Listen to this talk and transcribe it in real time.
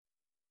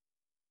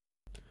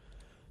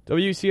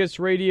WCS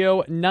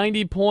Radio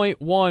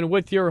 90.1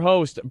 with your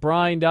host,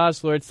 Brian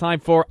Dossler. It's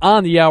time for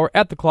On the Hour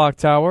at the Clock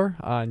Tower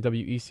on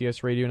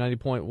WECS Radio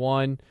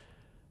 90.1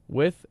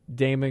 with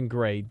Damon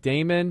Gray.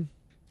 Damon,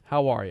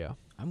 how are you?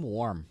 I'm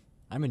warm.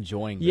 I'm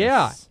enjoying this.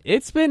 Yeah,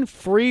 it's been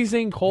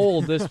freezing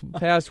cold this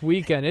past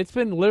weekend. It's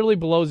been literally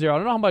below zero. I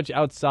don't know how much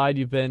outside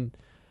you've been.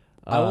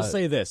 I will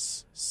say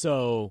this.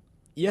 So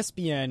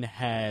ESPN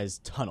has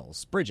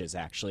tunnels, bridges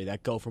actually,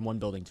 that go from one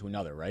building to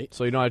another, right?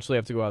 So you don't actually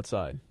have to go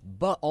outside.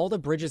 But all the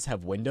bridges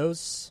have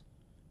windows,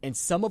 and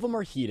some of them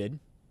are heated,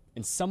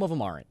 and some of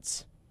them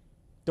aren't.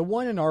 The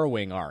one in our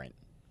wing aren't.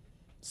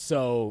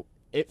 So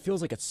it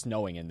feels like it's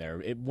snowing in there.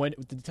 The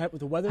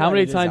weather. How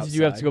many times did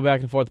you have to go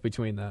back and forth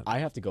between that? I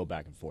have to go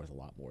back and forth a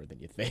lot more than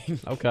you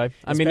think. Okay.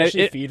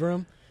 Especially feed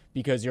room,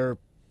 because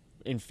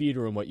in feed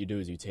room, what you do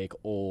is you take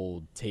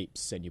old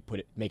tapes and you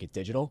make it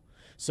digital.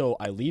 So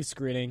I leave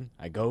screening,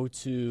 I go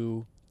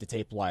to the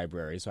tape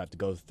library, so I have to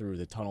go through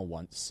the tunnel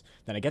once.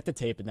 Then I get the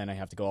tape, and then I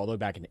have to go all the way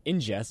back into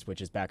ingest,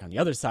 which is back on the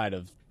other side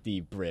of the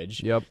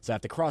bridge. Yep. So I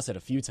have to cross it a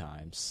few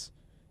times.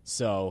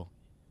 So,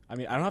 I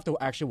don't have to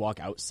actually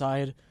walk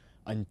outside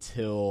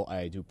until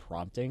I do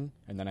prompting,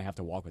 and then I have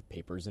to walk with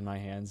papers in my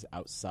hands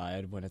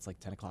outside when it's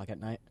like 10 o'clock at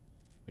night,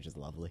 which is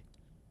lovely,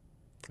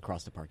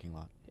 across the parking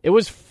lot. It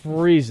was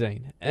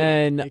freezing,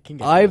 and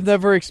I've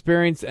never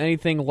experienced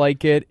anything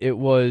like it. It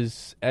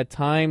was, at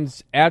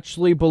times,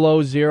 actually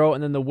below zero,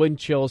 and then the wind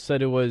chill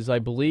said it was, I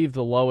believe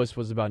the lowest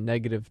was about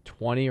negative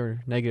 20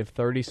 or negative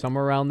 30,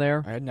 somewhere around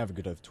there. I had never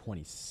good of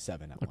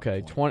 27 at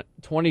Okay, one point.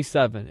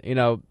 27.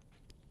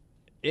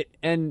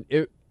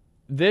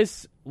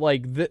 This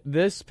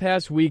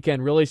past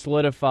weekend really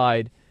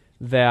solidified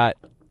that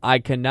I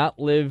cannot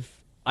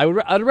live.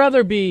 I'd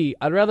rather be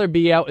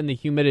out in the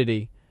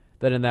humidity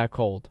than in that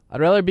cold. I'd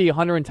rather be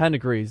 110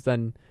 degrees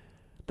than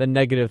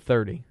negative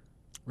 30.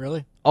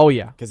 Really? Oh,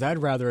 yeah. Because I'd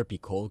rather it be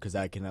cold because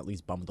I can at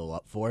least bundle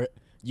up for it.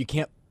 You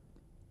can't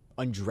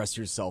undress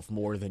yourself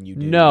more than you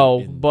do.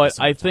 No, but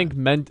I think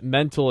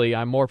mentally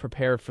I'm more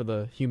prepared for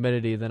the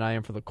humidity than I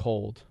am for the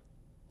cold.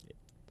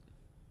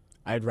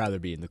 I'd rather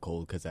be in the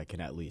cold because I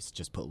can at least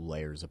just put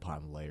layers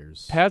upon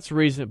layers. Pat's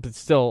reason, but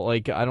still, I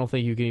don't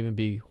think you can even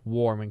be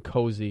warm and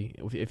cozy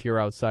if you're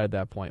outside at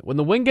that point. When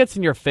the wind gets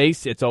in your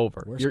face, it's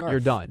over.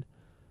 You're done.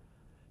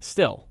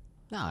 Still.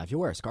 Nah, if you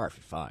wear a scarf,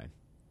 you're fine.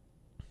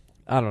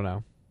 I don't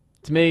know.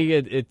 To me,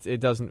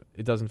 it doesn't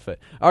fit.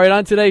 All right,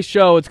 on today's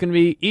show, it's going to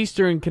be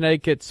Eastern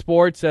Connecticut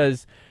sports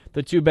as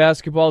the two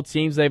basketball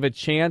teams, they have a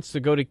chance to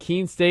go to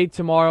Keene State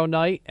tomorrow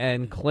night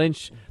and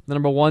clinch the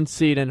number 1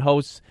 seed and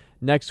host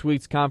next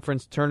week's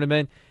conference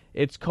tournament.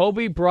 It's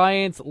Kobe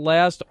Bryant's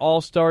last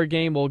All-Star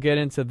game. We'll get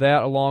into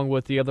that along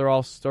with the other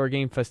All-Star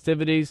game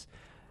festivities,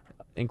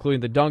 including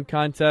the dunk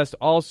contest.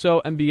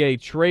 Also, NBA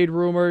trade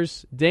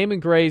rumors. Damon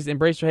Gray's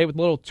Embrace Your Hate with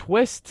a little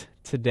twist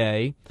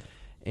today.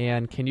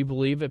 And can you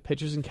believe it?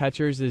 Pitchers and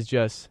catchers is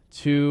just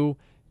 2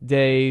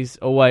 days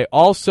away.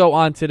 Also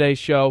on today's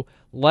show,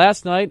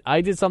 last night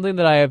I did something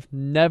that I have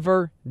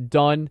never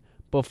done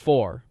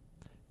before.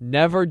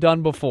 Never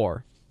done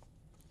before.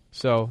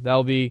 So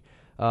that'll be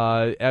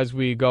as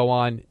we go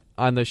on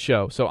the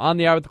show. So on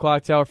the Hour at the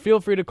Clock Tower,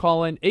 feel free to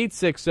call in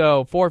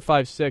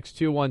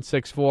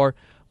 860-456-2164.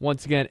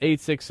 Once again,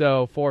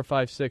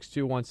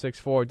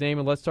 860-456-2164.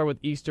 Damon, let's start with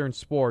Eastern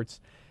Sports.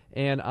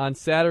 And on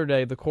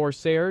Saturday, the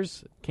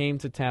Corsairs came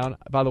to town.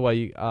 By the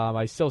way,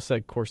 I still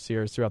said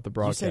Corsairs throughout the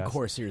broadcast. You said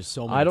Corsairs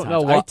so many times. I don't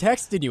know why. I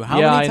texted you. How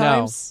many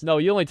times? I know. No,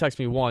 you only texted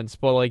me once,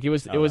 but it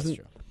was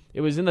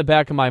in the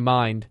back of my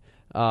mind.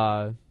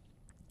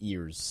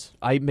 Years.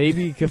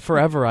 Maybe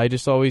forever. I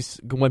just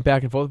always went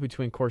back and forth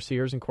between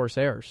Corsairs and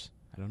Corsairs.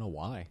 I don't know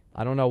why.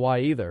 I don't know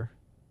why either.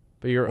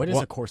 But what is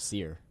a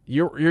Corsair?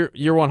 You're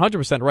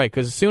 100% right,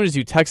 because as soon as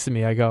you texted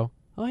me, I go,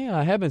 oh yeah,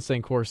 I have been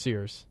saying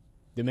Corsairs.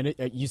 The minute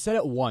you said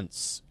it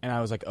once, and I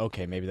was like,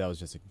 okay, maybe that was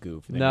just a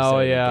goof. And then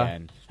no, you said yeah. it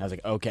again. I was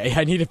like, okay,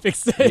 I need to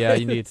fix this. Yeah,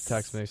 you need to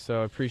text me,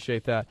 so I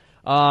appreciate that.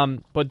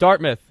 But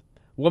Dartmouth,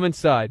 women's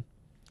side,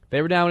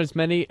 they were down as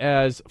many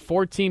as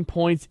 14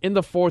 points in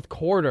the fourth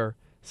quarter.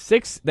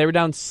 They were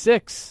down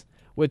 6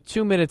 with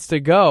 2 minutes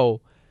to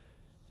go.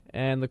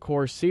 And the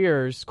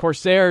Corsairs, I'm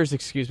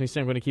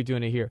going to keep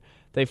doing it here.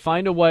 They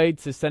find a way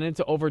to send it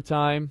to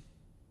overtime,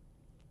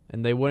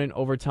 and they win in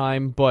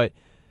overtime, but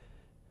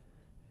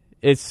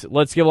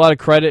let's give a lot of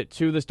credit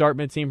to this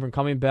Dartmouth team from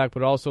coming back,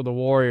 but also the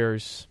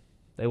Warriors.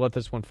 They let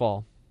this one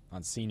fall.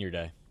 On senior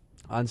day.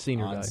 On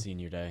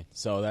senior day.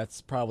 So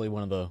that's probably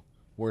one of the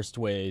worst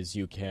ways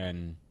you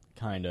can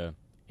kind of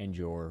end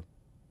your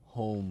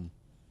home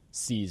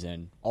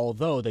season,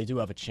 although they do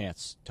have a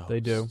chance to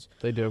host.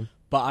 They do.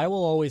 But I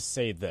will always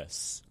say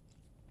this.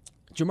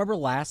 Do you remember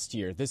last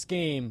year? This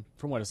game,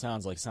 from what it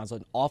sounds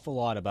an awful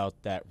lot about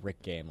that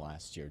Rick game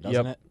last year,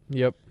 doesn't it?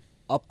 Yep.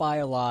 Up by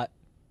a lot,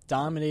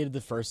 dominated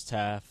the first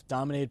half,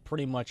 dominated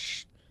pretty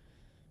much.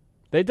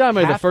 They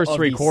dominated the first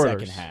 3 quarters.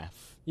 Second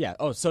half. Yeah.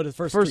 Oh, so the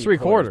first 3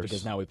 quarters.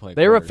 Because now we play.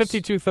 They were at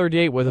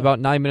 52-38 with about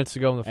 9 minutes to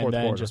go in the fourth quarter.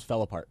 And then quarter. Just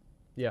fell apart.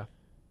 Yeah.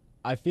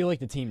 I feel like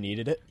the team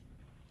needed it.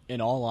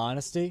 In all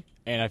honesty,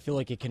 and I feel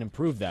like it can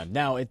improve them.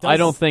 Now, it does I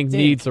don't think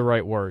stink. need's the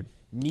right word.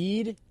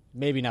 Need,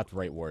 maybe not the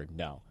right word,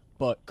 no.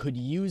 But could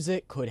use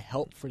it, could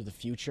help for the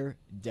future,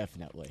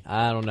 definitely.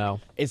 I don't know.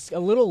 It's a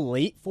little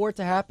late for it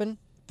to happen.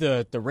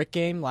 The Rick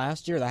game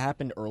last year, that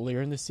happened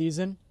earlier in the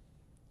season.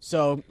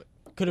 So,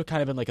 could have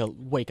kind of been like a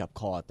wake-up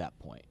call at that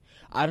point.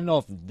 I don't know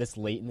if this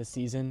late in the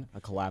season,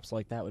 a collapse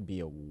like that would be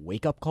a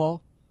wake-up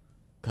call,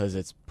 because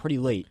it's pretty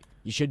late.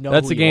 You should know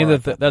That's who a you game are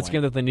that at that's a point.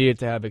 game that they needed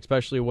to have,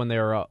 especially when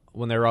they're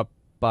up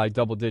by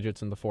double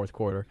digits in the fourth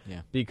quarter.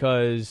 Yeah.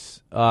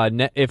 Because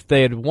if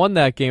they had won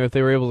that game, if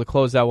they were able to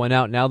close that one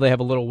out, now they have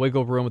a little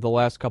wiggle room with the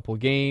last couple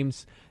of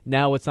games.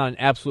 Now it's not an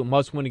absolute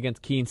must-win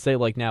against Keene State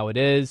like now it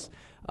is.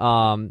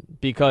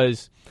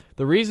 Because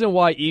the reason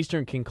why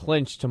Eastern can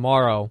clinch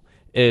tomorrow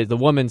is the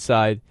women's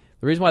side.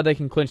 The reason why they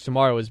can clinch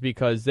tomorrow is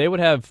because they would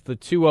have the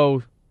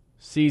 2-0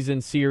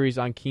 season series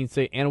on Keene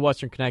State and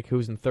Western Connecticut,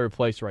 who's in third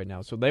place right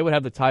now. So they would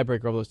have the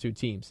tiebreaker over those two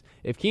teams.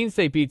 If Keene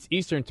State beats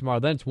Eastern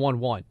tomorrow, then it's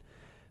 1-1.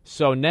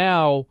 So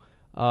now,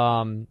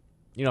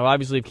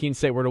 obviously if Keene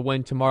State were to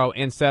win tomorrow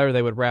and Saturday,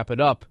 they would wrap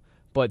it up.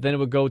 But then it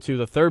would go to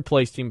the third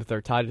place team if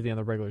they're tied at the end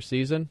of the regular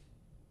season.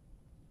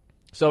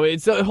 So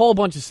it's a whole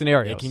bunch of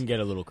scenarios. It can get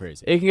a little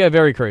crazy. It can get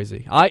very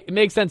crazy. It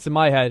makes sense in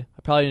my head.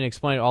 I probably didn't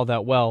explain it all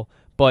that well.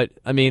 But,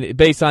 I mean,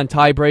 based on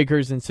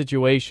tiebreakers and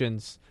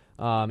situations,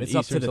 It's Eastern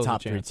up to the still has a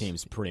top three chance.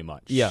 teams, pretty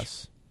much.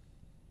 Yes.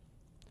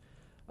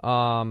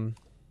 And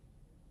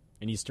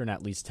Eastern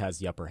at least has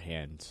the upper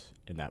hand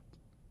in that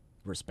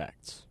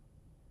respect.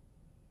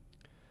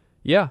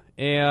 Yeah,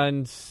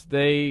 and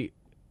they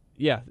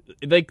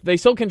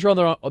still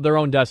control their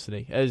own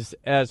destiny.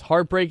 As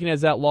heartbreaking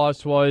as that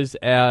loss was,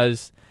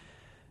 as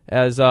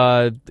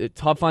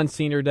tough on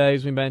senior day,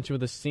 as we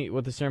mentioned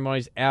with the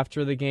ceremonies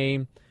after the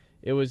game,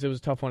 it was a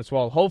tough one to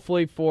swallow.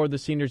 Hopefully for the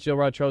seniors, Jill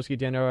Rotrowski,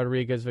 Danielle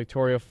Rodriguez,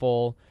 Victoria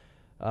Full,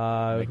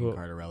 Megan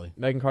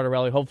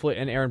Cardarelli, hopefully,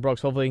 and Aaron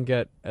Brooks, hopefully can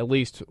get at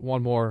least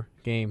one more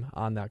game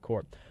on that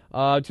court.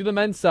 To the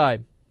men's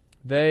side,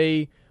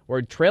 they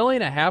were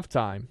trailing at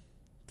halftime,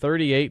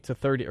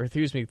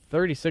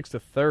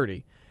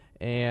 36-30,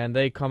 and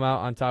they come out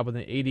on top with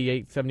an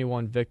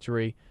 88-71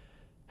 victory.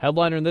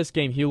 Headliner in this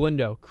game, Hugh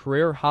Lindo,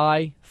 career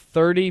high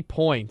 30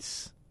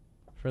 points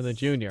for the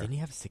junior. Didn't he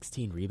have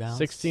 16 rebounds?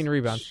 16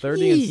 rebounds,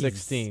 30 and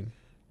 16.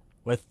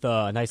 With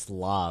a nice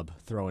lob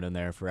thrown in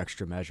there for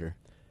extra measure.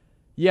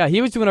 Yeah,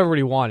 he was doing whatever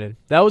he wanted.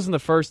 That was in the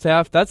first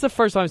half. That's the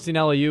first time I've seen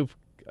an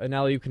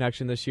LAU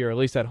connection this year, at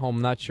least at home.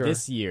 I'm not sure.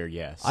 This year,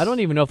 yes. I don't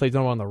even know if they've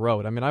done one on the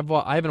road. I mean,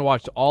 I haven't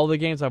watched all the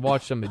games. I've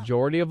watched a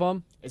majority of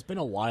them. It's been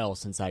a while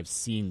since I've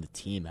seen the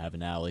team have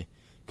an alley.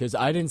 Because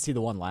I didn't see the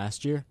one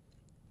last year.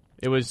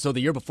 It was So the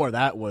year before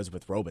that was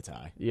with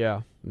Robitaille.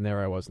 Yeah, and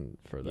there I wasn't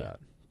for that.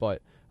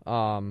 But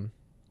so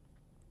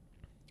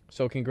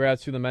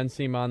congrats to the men's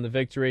team on the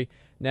victory.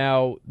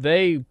 Now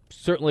they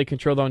certainly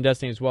control their own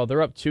destiny as well.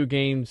 They're up 2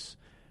 games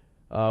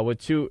with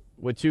two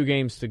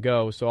games to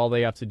go. So all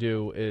they have to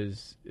do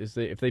is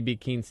if they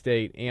beat Keene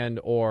State and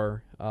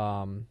UMass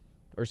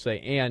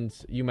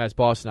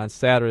Boston on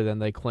Saturday, then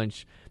they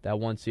clinch that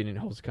 1 seed and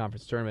host the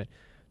conference tournament,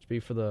 which would be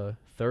for the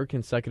 3rd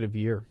consecutive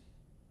year.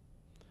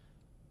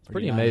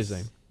 Pretty nice.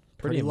 amazing.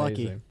 Pretty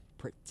lucky. amazing.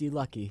 Pretty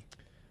lucky.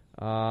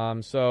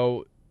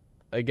 So,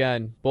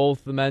 again,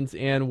 both the men's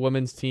and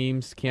women's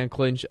teams can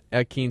clinch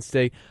at Keene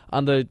State.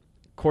 On the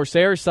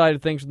Corsair side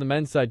of things, from the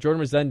men's side,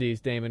 Jordan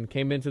Resendiz, Damon,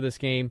 came into this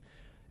game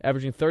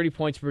averaging 30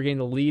 points per game,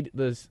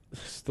 the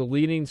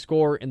leading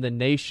scorer in the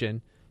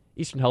nation.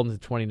 Eastern held him to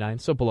 29,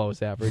 so below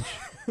his average.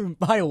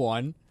 By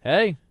 1.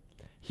 Hey,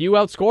 Hugh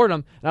outscored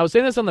him. And I was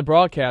saying this on the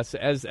broadcast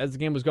as the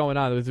game was going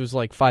on. There was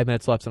like 5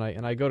 minutes left,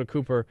 and I go to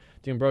Cooper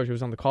D'Ambrosio, who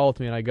was on the call with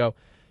me, and I go,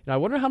 I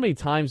wonder how many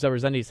times that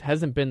Resendiz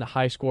hasn't been the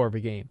high scorer of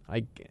a game.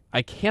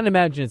 I can't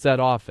imagine it's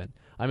that often.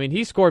 I mean,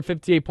 he scored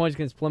 58 points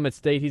against Plymouth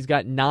State. He's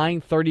got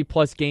 9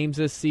 30-plus games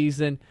this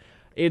season.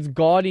 It's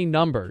gaudy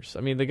numbers.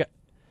 I mean, the guy.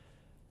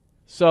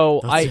 So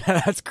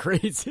That's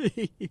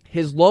crazy.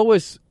 his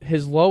lowest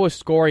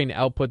scoring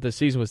output this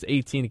season was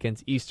 18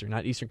 against Eastern,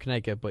 not Eastern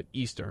Connecticut, but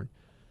Eastern.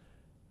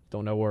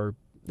 Don't know where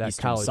that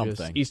Eastern college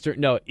something. is.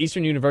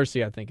 Eastern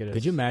University, I think it is.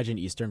 Could you imagine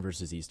Eastern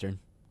versus Eastern?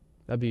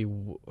 That'd be.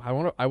 I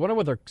wonder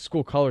what their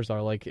school colors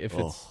are like. If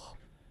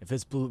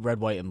it's blue, red,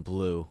 white, and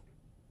blue,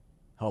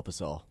 help us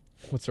all.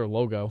 what's their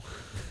logo?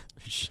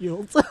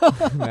 Shield.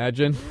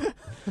 Imagine.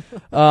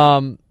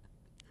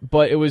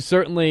 But it was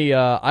certainly.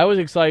 I was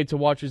excited to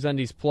watch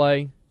Resendiz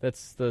play.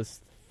 That's the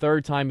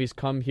 3rd time he's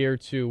come here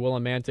to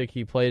Willimantic.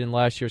 He played in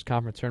last year's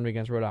conference tournament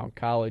against Rhode Island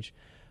College,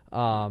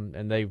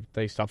 and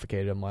they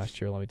suffocated him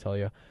last year. Let me tell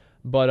you.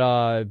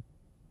 But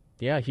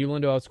yeah, Hugh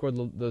Lindo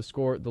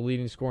outscored the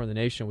leading scorer in the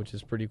nation, which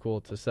is pretty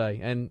cool to say.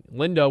 And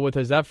Lindo, with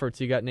his efforts,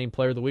 he got named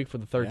Player of the Week for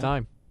the 3rd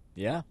time.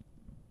 Yeah,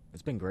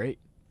 it's been great.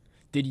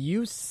 Did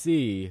you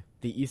see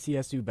the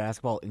ECSU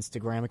basketball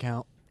Instagram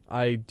account?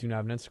 I do not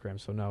have an Instagram,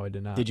 so no, I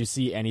did not. Did you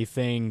see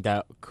anything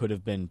that could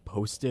have been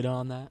posted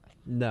on that?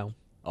 No.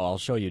 Oh, I'll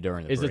show you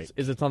during the break.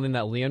 Is it something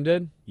that Liam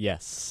did?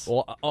 Yes.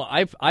 Well,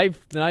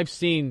 I've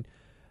seen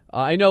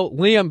I know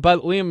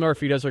Liam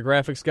Murphy does our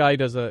graphics guy. He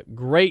does a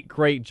great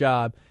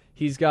job.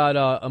 He's got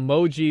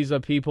emojis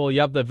of people.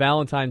 You have the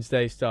Valentine's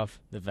Day stuff.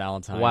 The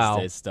Valentine's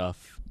Day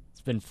stuff.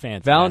 It's been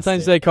fantastic.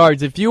 Valentine's Day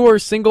cards. If you were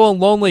single and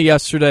lonely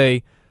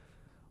yesterday,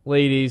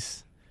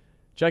 ladies,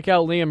 check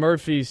out Liam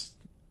Murphy's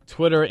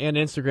Twitter and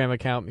Instagram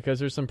account because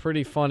there's some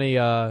pretty funny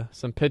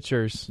some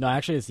pictures. No,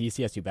 actually, it's the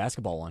ECSU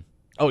basketball one.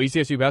 Oh,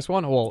 ECSU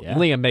basketball one? Well, Yeah.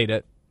 Liam made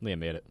it.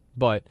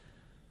 But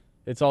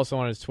it's also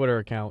on his Twitter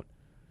account.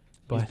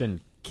 But He's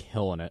been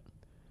killing it.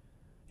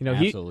 you know,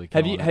 Absolutely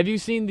have killing it. you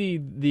seen the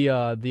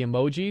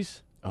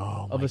emojis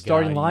Oh, of my the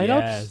starting God,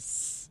 lineups?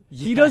 Yes.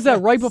 He does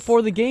that right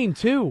before the game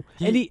too.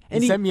 He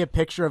sent me a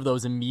picture of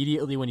those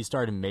immediately when he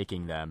started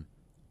making them,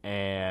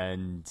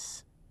 and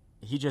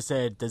he just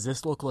said, "Does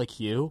this look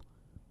like you?"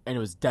 And it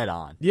was dead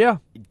on, Yeah.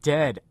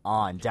 dead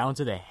on, down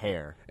to the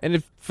hair. And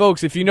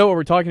if you know what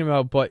we're talking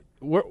about, but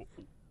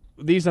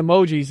these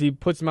emojis, he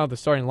puts them out the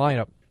starting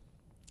lineup.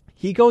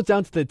 He goes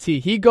down to the T.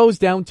 He goes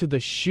down to the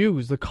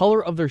shoes, the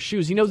color of their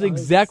shoes. He knows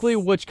exactly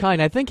which kind.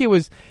 I think it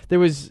was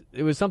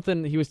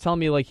something he was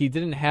telling me, like he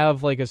didn't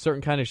have like a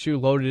certain kind of shoe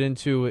loaded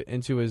into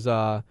his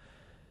Photoshop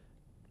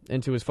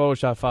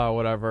file or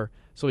whatever,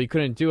 so he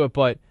couldn't do it.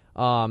 But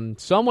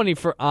someone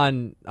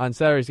on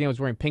Saturday's game was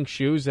wearing pink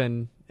shoes,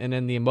 and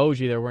in the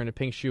emoji they were wearing a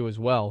pink shoe as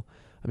well.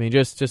 I mean,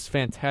 just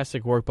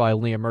fantastic work by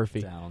Liam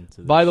Murphy. Down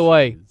to the By the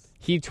way, shoes.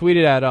 he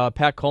tweeted at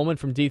Pat Coleman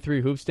from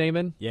D3 Hoops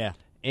Damon. Yeah.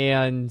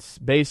 And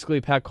basically,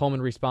 Pat Coleman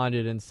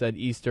responded and said,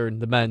 Eastern,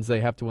 the men's,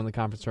 they have to win the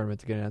conference tournament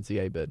to get an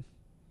NCAA bid.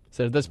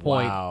 So at this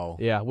point, Wow.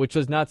 yeah, which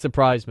does not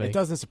surprise me. It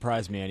doesn't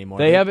surprise me anymore.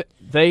 They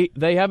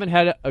haven't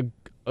had a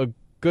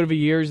good of a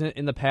years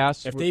in the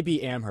past. If they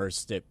beat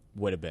Amherst, it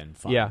would have been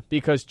fine. Yeah,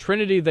 because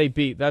Trinity they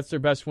beat. That's their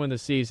best win of the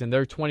season.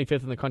 They're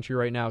 25th in the country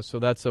right now, so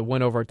that's a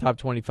win over a top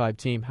 25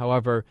 team.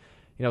 However,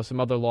 some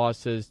other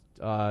losses,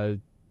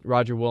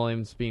 Roger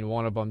Williams being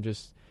one of them,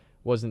 just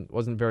wasn't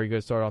very good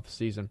to start off the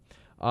season.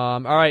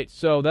 All right,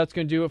 so that's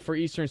going to do it for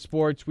Eastern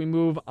Sports. We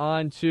move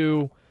on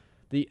to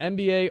the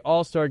NBA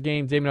All-Star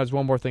Game. Damon has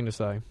one more thing to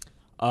say.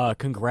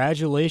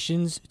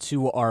 Congratulations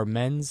to our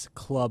men's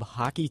club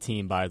hockey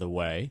team, by the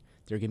way.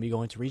 They're going to be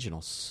going to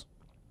regionals.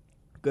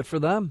 Good for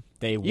them.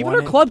 Even won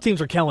our club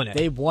teams are killing it.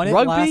 They won it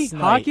Rugby, last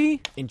night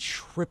hockey? in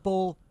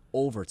triple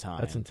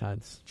overtime. That's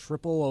intense.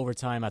 Triple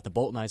overtime at the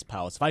Bolton Ice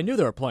Palace. If I knew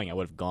they were playing, I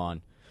would have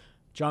gone.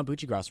 John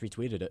Buccigross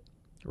retweeted it.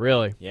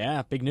 Really?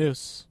 Yeah, big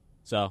news.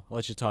 So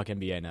let's just talk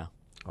NBA now.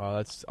 Oh,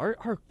 that's our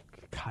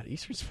God.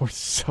 Eastern Sports is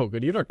so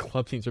good. Even our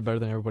club teams are better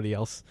than everybody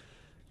else.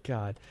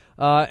 God.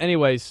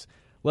 Anyways,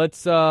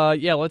 let's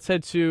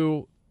head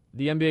to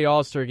the NBA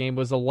All-Star Game. It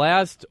was the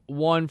last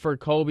one for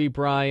Kobe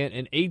Bryant,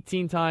 an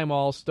 18-time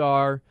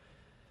All-Star.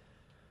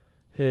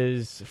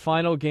 His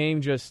final game,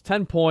 just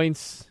 10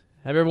 points.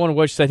 Everyone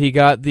wished that he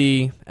got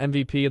the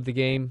MVP of the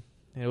game.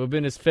 It would have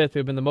been his fifth. It would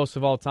have been the most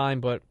of all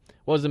time, but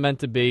wasn't meant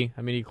to be.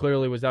 I mean, he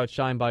clearly was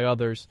outshined by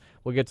others.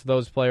 We'll get to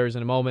those players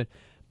in a moment.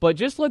 But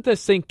just let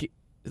this sink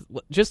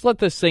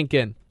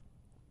in.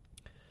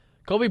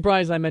 Kobe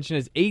Bryant, as I mentioned,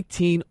 has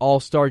 18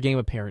 All-Star Game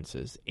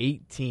appearances.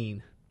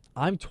 18.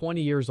 I'm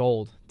 20 years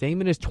old.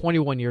 Damon is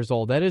 21 years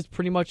old. That is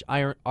pretty much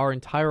our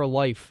entire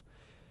life.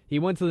 He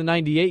went to the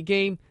 98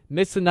 game,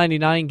 missed the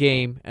 99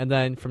 game, and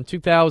then from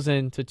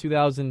 2000 to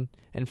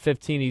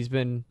 2015, he's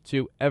been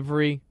to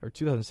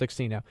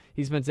 2016 now,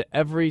 he's been to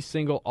every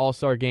single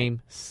All-Star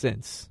game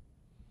since.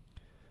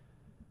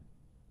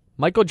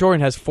 Michael Jordan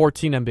has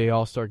 14 NBA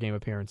All-Star Game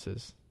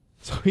appearances.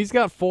 So he's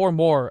got 4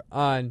 more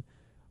on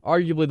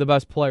arguably the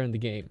best player in the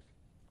game.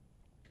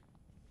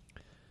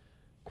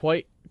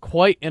 Quite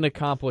an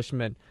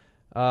accomplishment.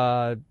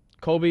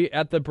 Kobe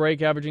at the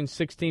break averaging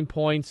 16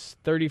 points,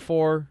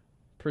 34%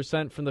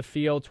 from the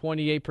field,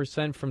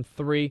 28% from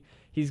 3.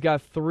 He's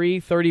got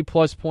 3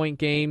 30-plus point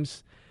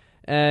games.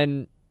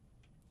 And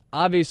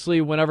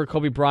obviously whenever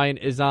Kobe Bryant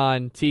is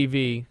on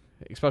TV,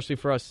 especially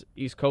for us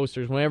East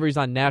Coasters, whenever he's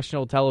on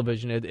national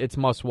television, it's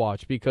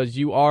must-watch because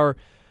you are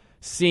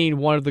seeing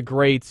one of the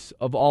greats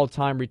of all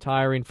time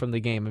retiring from the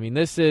game. I mean,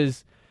 this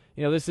is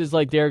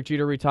like Derek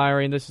Jeter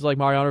retiring. This is like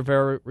Mariano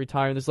Rivera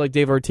retiring. This is like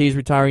Dave Ortiz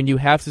retiring. You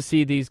have to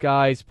see these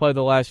guys play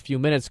the last few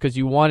minutes because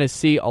you want to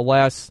see a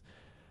last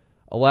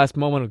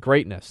moment of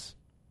greatness.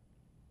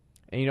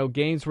 And,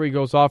 games where he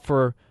goes off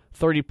for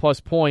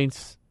 30-plus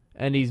points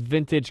and he's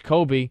vintage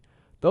Kobe,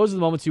 those are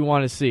the moments you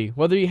want to see.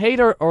 Whether you hate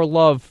or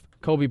love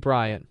Kobe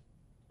Bryant,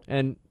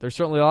 and there's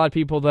certainly a lot of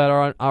people that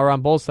are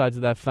on both sides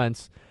of that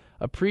fence,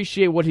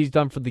 appreciate what he's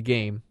done for the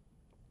game.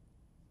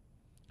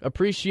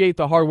 Appreciate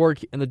the hard work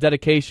and the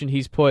dedication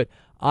he's put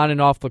on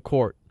and off the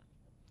court.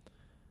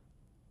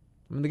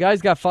 I mean, the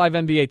guy's got 5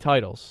 NBA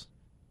titles.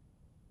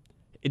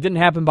 It didn't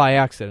happen by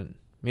accident.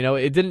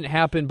 It didn't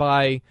happen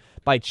by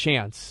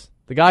chance.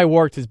 The guy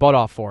worked his butt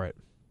off for it.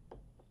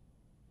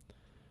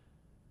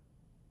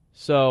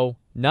 So,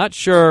 not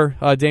sure,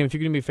 Dame, if you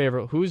can do me a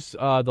favor, who's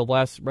the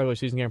last regular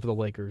season game for the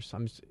Lakers?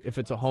 If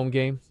it's a home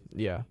game,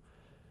 yeah.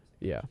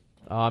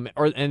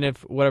 And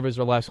if whatever is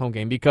their last home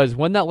game, because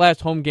when that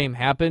last home game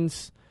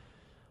happens,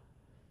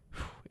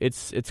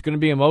 it's going to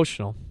be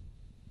emotional.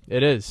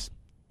 It is.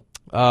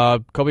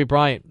 Kobe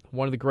Bryant,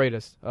 one of the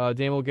greatest.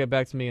 Dan will get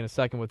back to me in a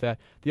second with that.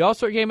 The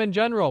All-Star game in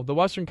general, the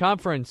Western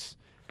Conference,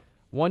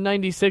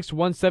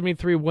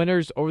 196-173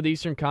 winners over the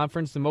Eastern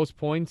Conference, the most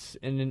points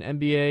in an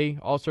NBA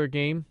All-Star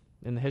game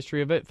in the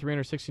history of it,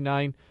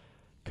 369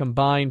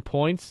 combined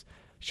points.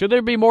 Should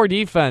there be more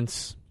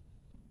defense?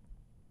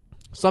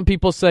 Some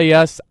people say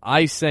yes.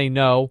 I say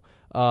no.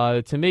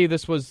 To me,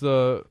 this was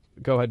the...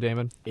 Go ahead,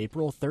 Damon.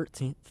 April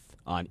 13th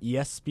on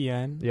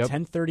ESPN,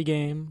 10:30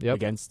 game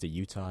against the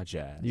Utah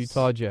Jazz.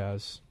 Utah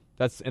Jazz.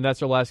 That's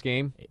their last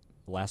game?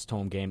 Last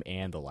home game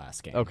and the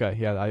last game. Okay,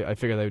 yeah, I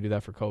figured they would do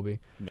that for Kobe.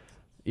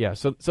 Yeah,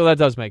 so that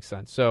does make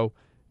sense. So,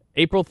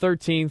 April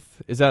 13th,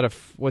 is that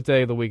what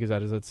day of the week is that?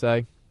 Does it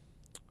say?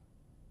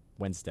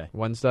 Wednesday.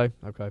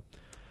 Okay.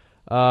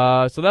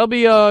 So that'll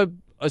be a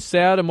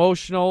sad,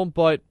 emotional,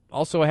 but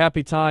also a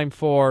happy time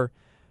for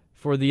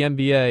the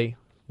NBA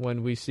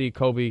when we see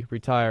Kobe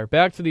retire.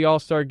 Back to the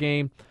All-Star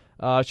game.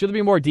 Should there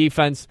be more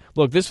defense?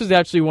 Look, this was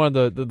actually one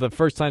of the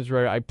first times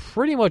where I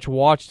pretty much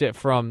watched it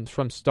from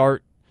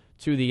start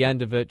to the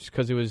end of it, just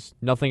because it was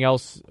nothing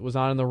else was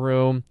on in the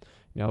room.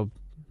 You know,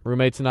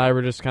 roommates and I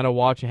were just kind of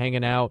watching,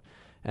 hanging out,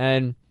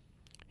 and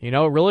it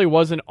really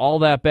wasn't all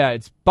that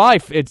bad.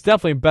 It's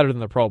definitely better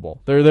than the Pro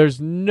Bowl. There's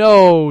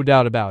no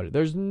doubt about it.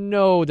 There's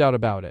no doubt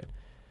about it.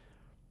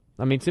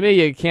 I mean, to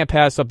me, you can't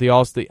pass up the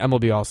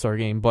MLB All-Star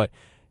game, but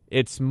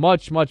it's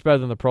much, much better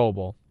than the Pro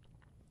Bowl.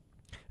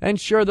 And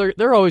sure,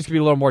 there always could be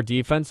a little more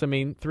defense. I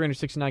mean,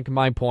 369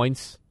 combined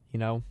points.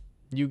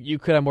 You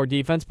could have more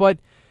defense, but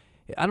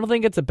I don't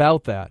think it's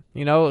about that.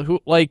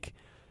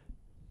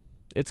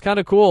 It's kind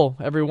of cool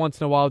every once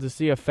in a while to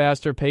see a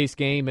faster paced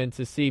game and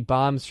to see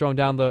bombs thrown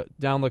down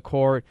the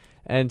court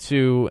and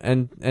to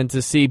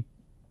see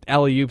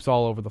alley-oops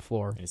all over the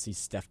floor. And to see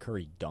Steph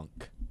Curry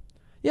dunk.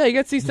 Yeah, you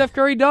got to see Steph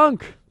Curry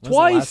dunk twice.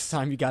 When's the last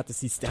time you got to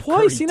see Steph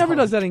Curry twice? He never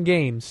dunk? does that in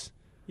games.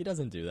 He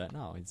doesn't do that.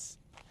 No, it's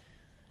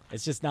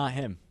just not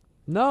him.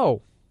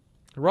 No.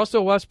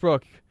 Russell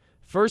Westbrook,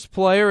 first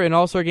player in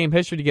All-Star game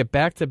history to get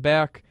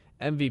back-to-back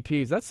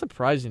MVPs. That's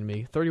surprising to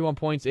me. 31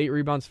 points, 8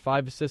 rebounds,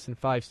 5 assists, and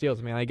 5 steals.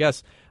 I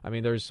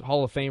mean, there's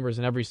Hall of Famers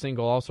in every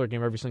single All-Star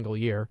game every single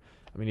year.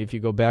 I mean, if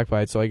you go back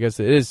by it. So I guess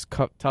it is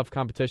tough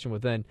competition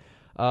within.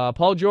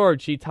 Paul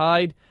George, he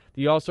tied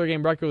the All-Star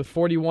game record with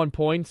 41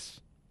 points,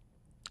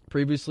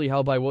 previously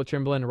held by Wilt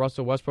Chamberlain and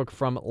Russell Westbrook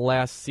from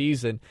last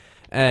season.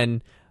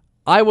 And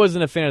I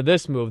wasn't a fan of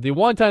this move. The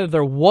one time that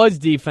there was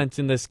defense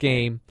in this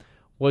game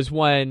was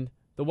when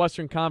the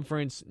Western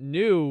Conference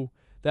knew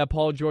that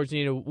Paul George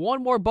needed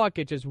one more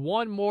bucket, just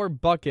one more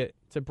bucket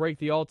to break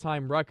the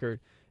all-time record,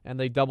 and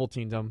they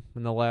double-teamed him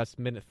in the last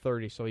minute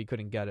 30, so he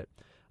couldn't get it.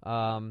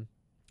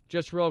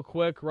 Just real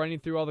quick, running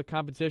through all the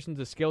competitions,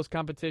 the skills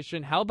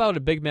competition, how about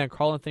a big man,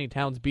 Karl-Anthony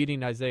Towns,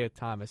 beating Isaiah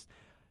Thomas?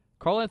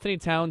 Karl-Anthony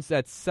Towns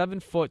at 7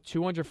 foot,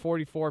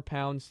 244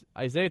 pounds.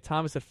 Isaiah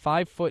Thomas at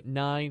 5'9",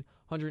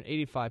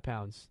 185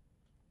 pounds.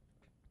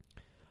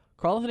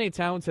 Karl-Anthony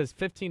Towns has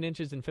 15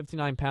 inches and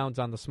 59 pounds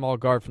on the small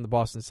guard from the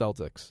Boston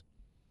Celtics.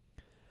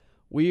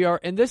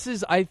 And this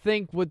is, I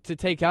think, what to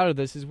take out of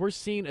this is we're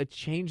seeing a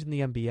change in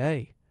the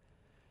NBA.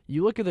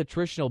 You look at the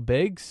traditional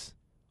bigs.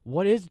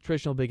 What is a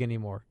traditional big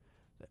anymore?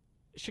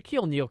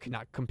 Shaquille O'Neal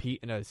cannot compete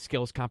in a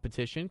skills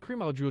competition.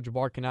 Kareem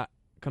Abdul-Jabbar cannot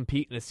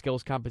compete in a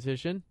skills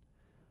competition.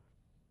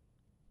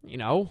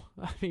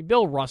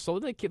 Bill Russell,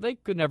 they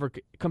could never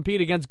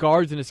compete against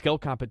guards in a skill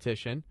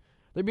competition.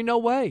 There'd be no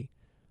way.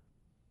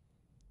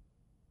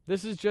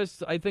 This is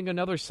just, I think,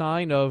 another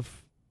sign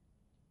of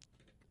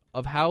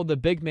how the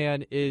big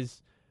man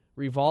is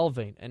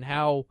revolving and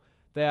how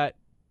that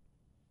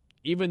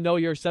even though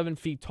you're 7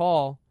 feet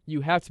tall,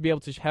 you have to be able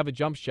to have a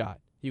jump shot.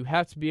 You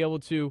have to be able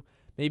to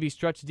maybe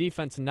stretch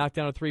defense and knock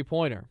down a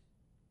three-pointer.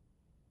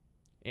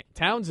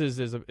 Towns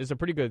is a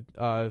pretty good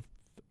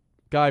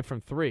guy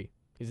from three.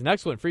 He's an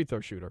excellent free throw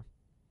shooter.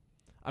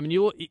 I mean,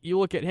 you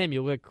look at him.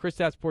 You look at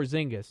Kristaps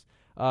Porzingis,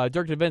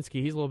 Dirk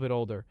Nowitzki. He's a little bit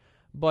older,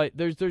 but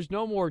there's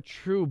no more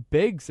true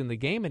bigs in the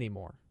game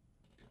anymore.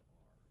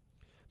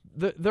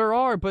 There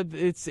are, but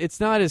it's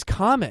not as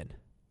common.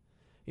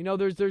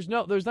 There's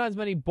not as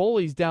many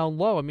bullies down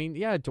low. I mean,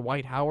 yeah,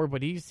 Dwight Howard,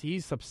 but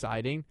he's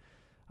subsiding.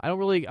 I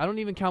don't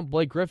even count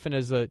Blake Griffin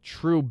as a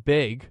true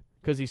big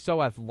because he's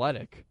so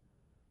athletic.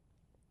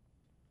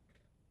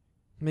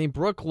 I mean,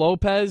 Brook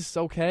Lopez,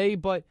 okay,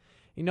 but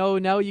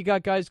now you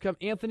got guys come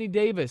Anthony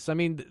Davis. I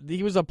mean,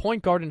 he was a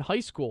point guard in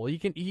high school.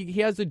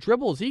 He has the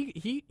dribbles.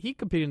 He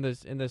competed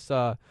in this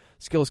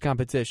skills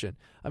competition.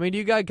 I mean,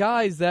 you got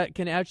guys that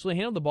can actually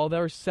handle the ball that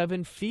are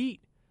 7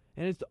 feet,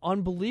 and it's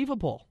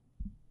unbelievable.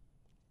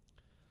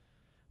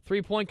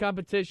 3-point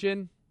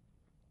competition.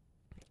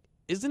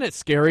 Isn't it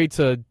scary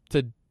to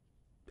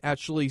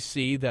actually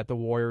see that the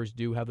Warriors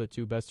do have the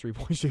two best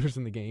 3-point shooters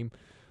in the game?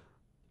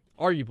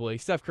 Arguably,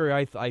 Steph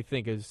Curry, I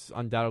think, is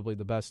undoubtedly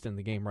the best in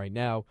the game right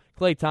now.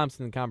 Klay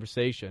Thompson in the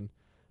conversation.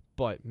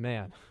 But,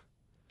 man,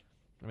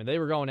 I mean, they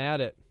were going at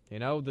it.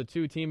 The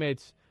two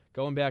teammates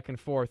going back and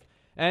forth.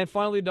 And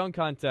finally, dunk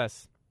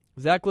contest.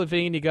 Zach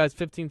LaVine, he got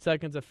 15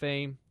 seconds of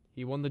fame.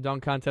 He won the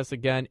dunk contest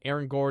again.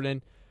 Aaron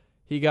Gordon,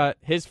 He got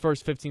his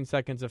first 15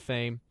 seconds of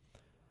fame.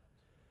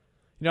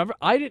 You know,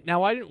 I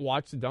didn't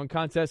watch the dunk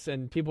contest,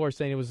 and people are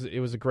saying it was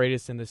the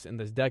greatest in this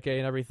decade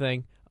and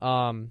everything.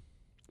 But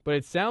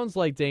it sounds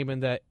like,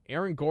 Damon, that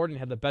Aaron Gordon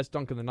had the best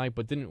dunk of the night,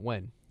 but didn't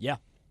win. Yeah,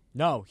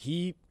 no,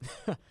 he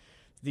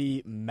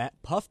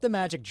Puff the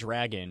Magic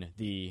Dragon,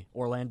 the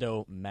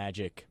Orlando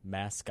Magic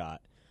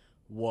mascot,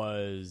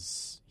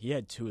 he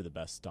had two of the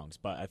best dunks,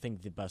 but I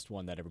think the best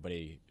one that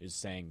everybody is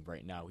saying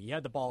right now, he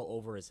had the ball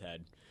over his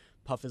head.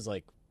 Puff is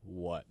like,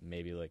 what,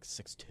 maybe like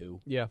 6'2"?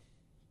 Yeah.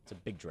 It's a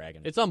big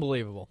dragon. It's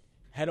unbelievable.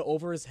 Head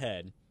over his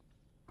head,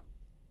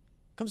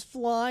 comes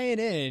flying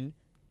in,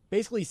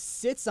 basically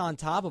sits on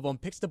top of him,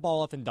 picks the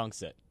ball up and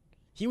dunks it.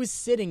 He was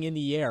sitting in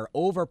the air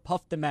over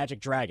Puff the Magic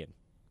Dragon.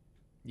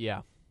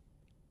 Yeah.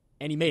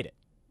 And he made it.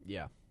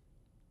 Yeah.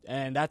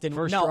 And that didn't...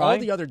 First now, try? all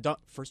the other...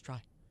 First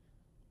try.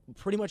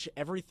 Pretty much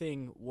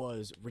everything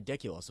was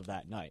ridiculous of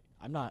that night.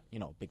 I'm not, a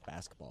big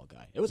basketball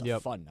guy. It was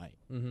a fun night.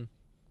 Mm-hmm.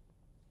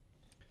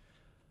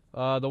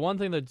 The one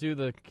thing that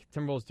the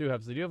Timberwolves do have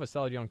is they do have a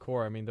solid young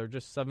core. I mean, they're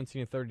just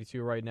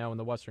 17-32 right now in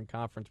the Western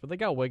Conference, but they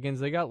got Wiggins,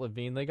 they got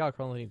Levine, they got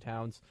Karl-Anthony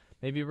Towns.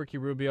 Maybe Ricky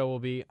Rubio will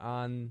be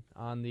on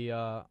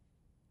the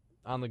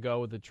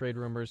go with the trade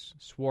rumors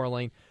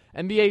swirling.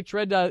 NBA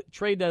trade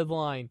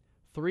deadline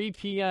 3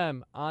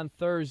 p.m. on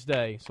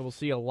Thursday, so we'll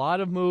see a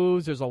lot of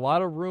moves. There's a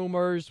lot of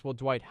rumors. Will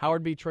Dwight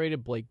Howard be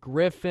traded? Blake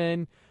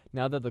Griffin?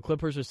 Now that the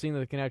Clippers are seeing that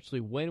they can actually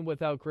win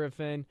without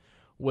Griffin.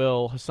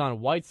 Will Hassan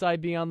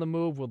Whiteside be on the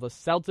move? Will the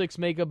Celtics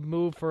make a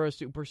move for a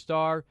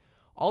superstar?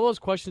 All those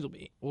questions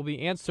will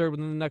be answered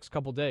within the next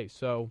couple days.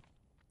 So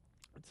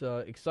it's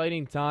an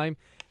exciting time.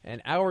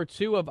 And hour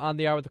 2 of On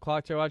the Hour with the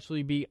Clock Tower will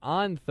actually be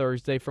on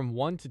Thursday from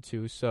 1 to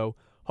 2. So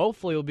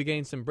hopefully we'll be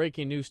getting some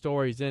breaking news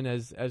stories in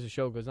as the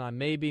show goes on.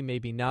 Maybe,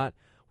 maybe not.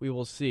 We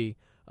will see.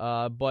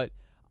 But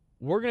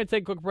we're going to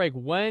take a quick break.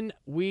 When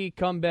we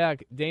come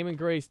back, Damon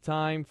Gray's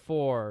time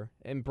for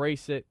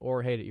Embrace It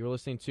or Hate It. You're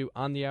listening to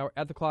On the Hour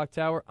at the Clock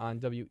Tower on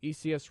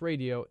WECS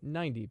Radio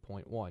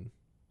 90.1.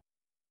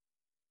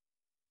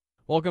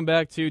 Welcome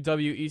back to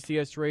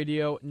WECS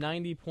Radio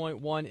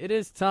 90.1. It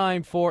is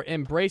time for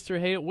Embrace It or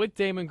Hate It with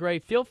Damon Gray.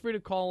 Feel free to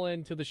call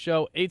in to the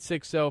show,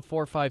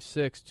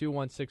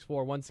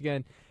 860-456-2164. Once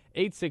again,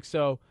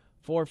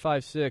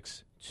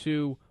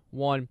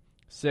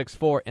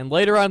 860-456-2164. And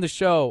later on in the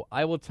show,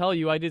 I will tell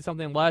you I did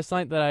something last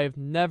night that I've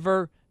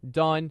never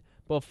done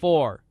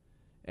before.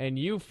 And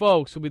you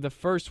folks will be the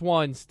first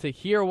ones to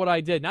hear what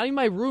I did. Not even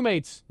my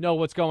roommates know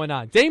what's going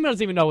on. Damon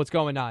doesn't even know what's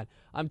going on.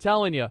 I'm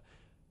telling you.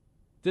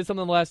 Did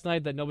something last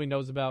night that nobody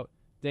knows about.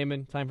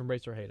 Damon, time for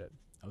Embrace or Hate It.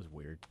 That was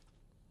weird.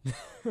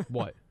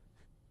 What?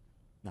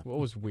 Nothing.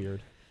 What was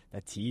weird?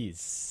 That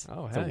tease.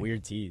 Oh, it's hey. a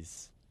weird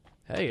tease.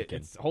 Hey,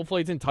 hopefully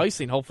it's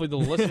enticing. Hopefully the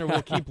listener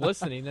will keep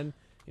listening and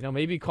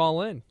maybe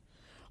call in.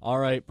 All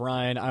right,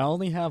 Brian, I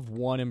only have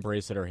one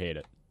Embrace It or Hate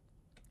It.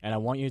 And I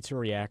want you to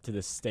react to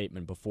this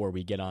statement before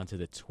we get on to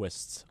the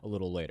twists a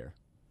little later.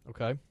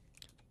 Okay.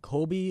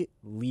 Kobe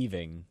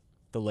leaving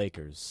the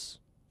Lakers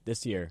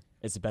this year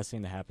is the best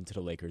thing that happened to the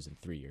Lakers in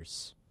 3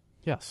 years.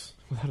 Yes,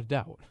 without a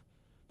doubt.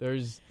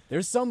 There's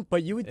some,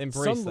 but you would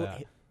embrace some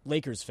that.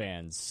 Lakers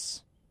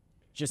fans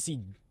just see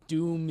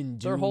doom and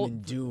doom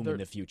and doom in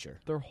the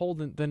future. They're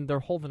holding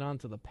on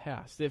to the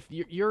past. If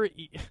you're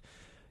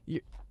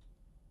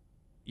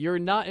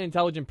not an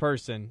intelligent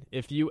person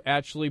if you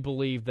actually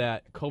believe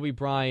that Kobe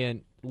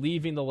Bryant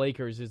leaving the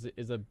Lakers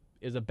is a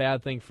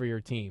bad thing for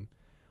your team.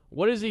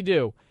 What does he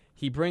do?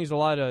 He brings a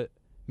lot of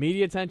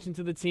media attention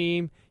to the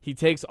team. He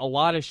takes a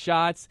lot of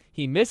shots.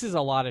 He misses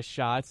a lot of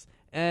shots.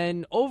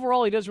 And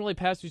overall, he doesn't really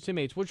pass to his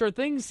teammates, which are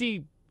things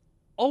he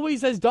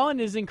always has done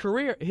his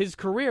career,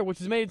 which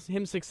has made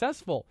him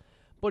successful.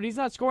 But he's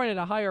not scoring at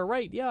a higher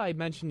rate. Yeah, I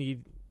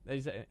mentioned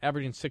he's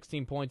averaging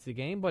 16 points a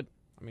game, but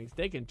he's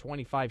taking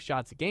 25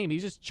 shots a game.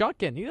 He's just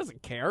chucking. He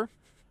doesn't care.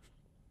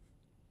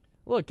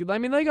 Look, they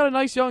got a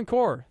nice young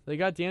core. They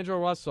got D'Angelo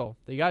Russell.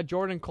 They got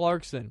Jordan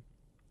Clarkson.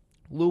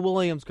 Lou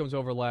Williams comes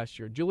over last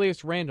year.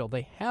 Julius Randle.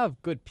 They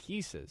have good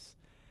pieces.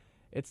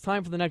 It's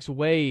time for the next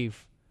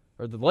wave,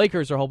 or the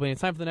Lakers are hoping it's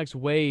time for the next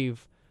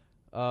wave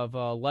of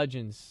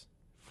legends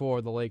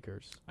for the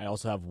Lakers. I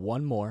also have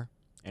one more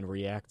and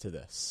react to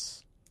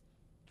this.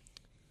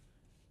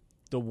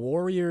 The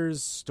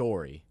Warriors'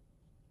 story,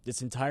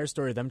 this entire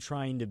story of them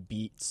trying to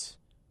beat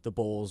the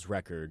Bulls'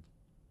 record,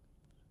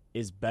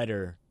 is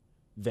better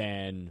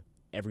than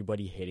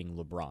everybody hating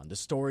LeBron. The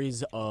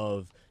stories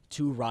of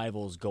two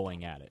rivals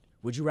going at it.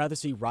 Would you rather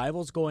see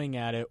rivals going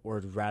at it, or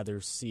rather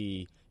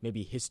see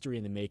maybe history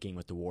in the making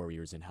with the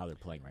Warriors and how they're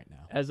playing right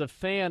now? As a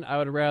fan, I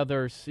would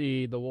rather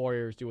see the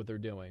Warriors do what they're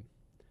doing.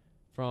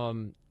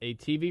 From a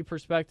TV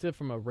perspective,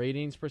 from a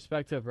ratings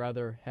perspective, I'd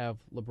rather have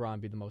LeBron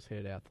be the most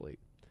hated athlete.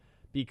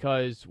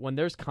 Because when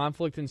there's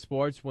conflict in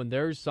sports, when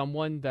there's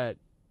someone that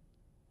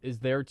is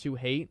there to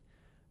hate,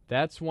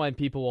 that's when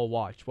people will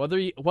watch. Whether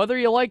you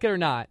like it or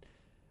not,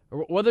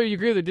 or whether you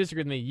agree or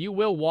disagree with me, you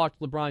will watch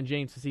LeBron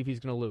James to see if he's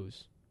going to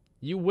lose.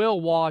 You will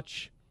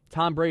watch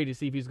Tom Brady to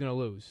see if he's going to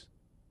lose.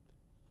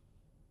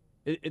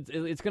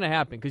 It's going to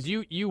happen because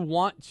you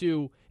want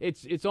to.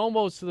 It's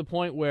almost to the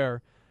point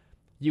where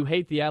you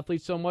hate the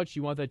athletes so much,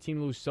 you want that team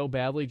to lose so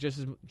badly, just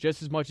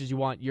as much as you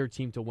want your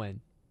team to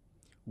win.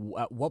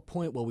 At what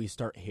point will we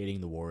start hating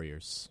the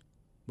Warriors?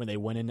 When they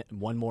win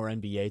one more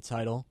NBA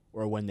title,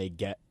 or when they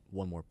get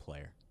one more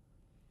player?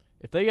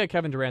 If they get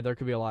Kevin Durant, there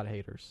could be a lot of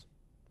haters.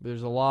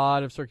 There's a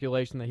lot of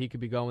circulation that he could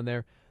be going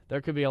there. There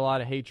could be a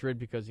lot of hatred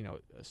because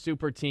a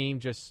super team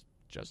just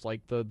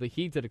like the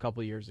Heat did a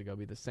couple of years ago,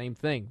 be the same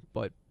thing,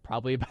 but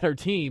probably a better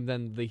team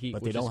than the Heat.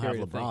 But they don't have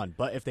LeBron.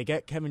 But if they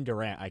get Kevin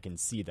Durant, I can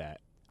see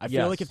that. I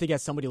feel like if they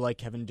get somebody like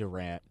Kevin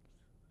Durant,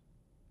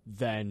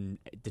 then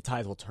the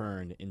tides will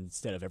turn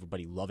instead of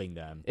everybody loving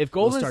them. If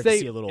Golden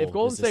State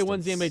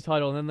wins the NBA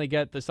title and then they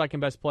get the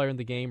second best player in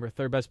the game or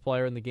third best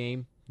player in the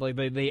game, like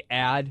they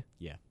add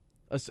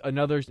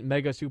another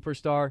mega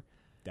superstar,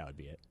 that would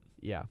be it.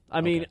 Yeah.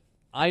 I mean,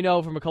 I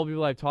know from a couple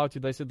people I've talked to,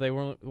 they said they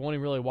won't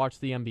even really watch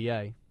the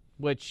NBA,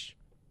 which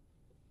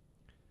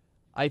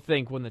I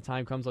think when the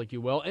time comes, like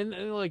you will. And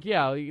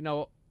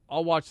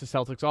I'll watch the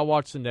Celtics, I'll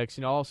watch the Knicks,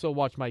 I'll also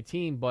watch my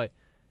team, but,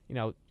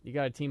 you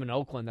got a team in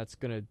Oakland that's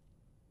going to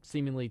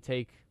seemingly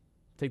take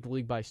the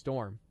league by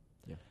storm.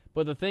 Yeah.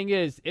 But the thing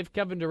is, if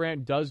Kevin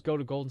Durant does go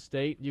to Golden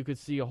State, you could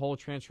see a whole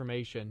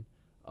transformation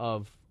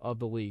of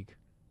the league.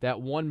 That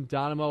one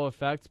domino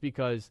effect,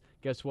 because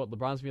guess what? LeBron's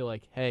going to be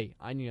like, hey,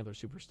 I need another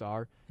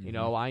superstar.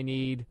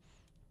 Mm-hmm.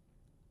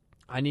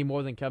 I need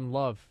more than Kevin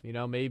Love.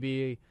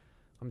 Maybe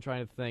I'm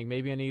trying to think.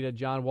 Maybe I need a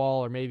John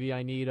Wall, or maybe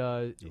I need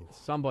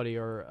somebody,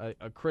 or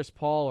a Chris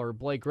Paul, or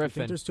Blake Griffin. Do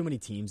you think there's too many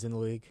teams in the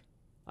league?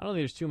 I don't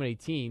think there's too many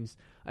teams.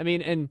 I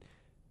mean, and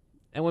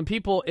when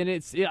people, I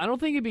don't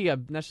think it'd be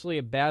necessarily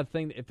a bad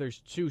thing if there's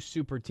two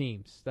super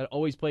teams that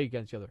always play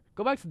against each other.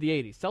 Go back to the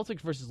 80s,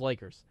 Celtics versus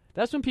Lakers.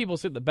 That's when people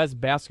said the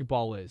best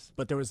basketball is.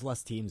 But there was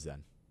less teams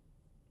then.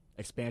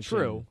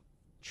 Expansion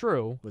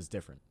True. was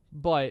different.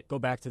 But go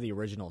back to the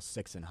original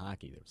 6 in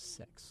hockey. There was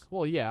 6.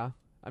 Well, yeah.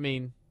 I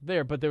mean,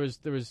 there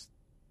was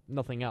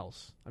nothing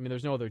else. I mean,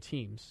 there's no other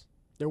teams.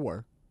 There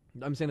were.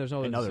 I'm saying there's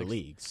no in other 6.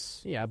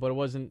 leagues. Yeah, but it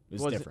wasn't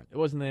different. It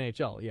wasn't the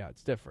NHL. Yeah,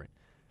 it's different.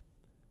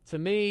 To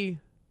me,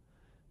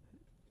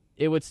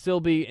 it would still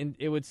be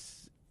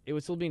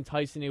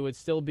enticing. It would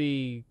still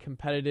be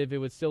competitive. It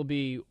would still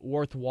be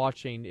worth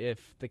watching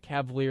if the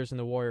Cavaliers and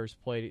the Warriors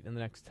played in the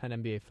next 10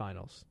 NBA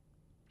Finals.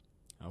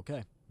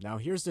 Okay. Now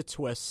here's the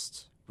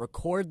twist.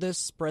 Record this,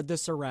 spread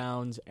this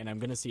around, and I'm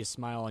going to see a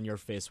smile on your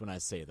face when I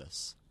say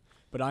this.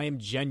 But I am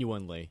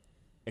genuinely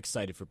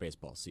excited for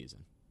baseball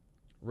season.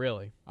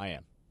 Really? I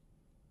am.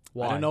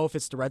 Why? I don't know if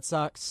it's the Red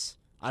Sox.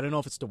 I don't know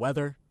if it's the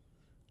weather.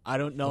 I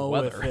don't know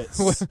if it's...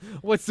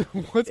 what's it's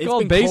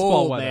called been baseball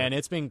cold, weather? Man.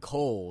 It's been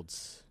cold.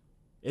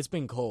 It's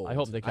been cold. I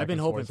hope I've been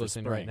hoping for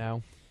listening spring right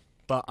now.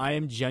 But I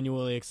am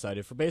genuinely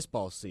excited for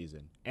baseball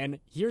season. And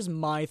here's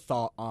my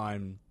thought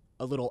on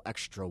a little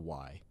extra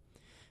why.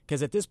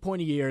 Because at this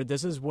point of year,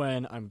 this is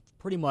when I'm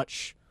pretty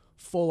much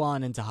full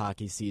on into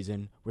hockey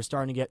season. We're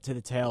starting to get to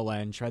the tail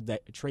end,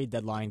 trade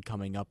deadline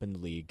coming up in the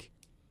league.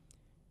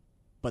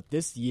 But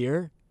this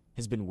year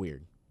has been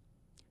weird.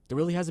 There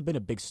really hasn't been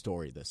a big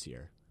story this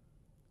year.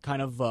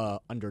 Kind of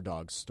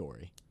underdog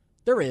story.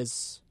 There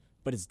is,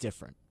 but it's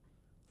different.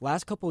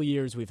 Last couple of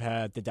years, we've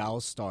had the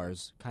Dallas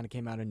Stars, kind of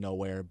came out of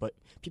nowhere, but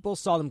people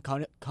saw them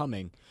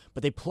coming,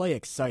 but they play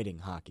exciting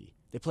hockey.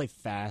 They play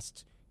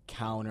fast,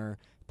 counter,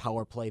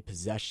 power play,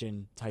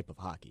 possession type of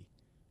hockey.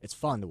 It's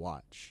fun to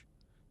watch.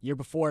 Year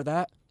before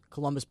that,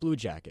 Columbus Blue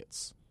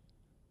Jackets.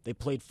 They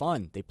played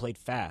fun. They played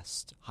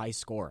fast, high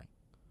scoring.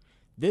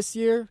 This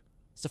year,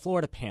 it's the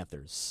Florida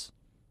Panthers.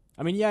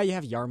 I mean, yeah, you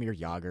have Jaromir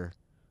Jagr,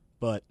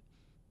 but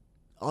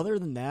other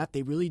than that,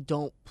 they really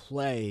don't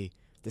play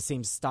the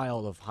same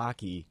style of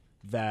hockey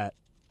that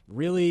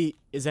really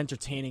is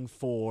entertaining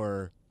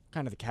for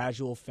kind of the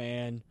casual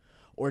fan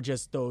or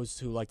just those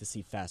who like to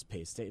see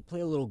fast-paced. They play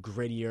a little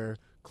grittier,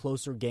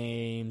 closer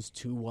games,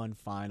 2-1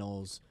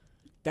 finals.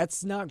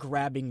 That's not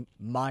grabbing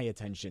my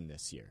attention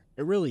this year.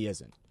 It really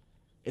isn't.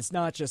 It's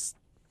not just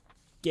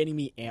getting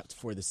me amped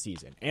for the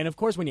season. And, of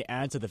course, when you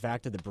add to the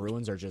fact that the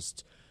Bruins are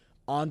just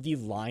on the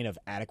line of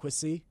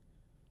adequacy,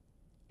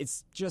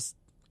 it's just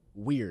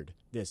weird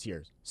this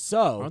year.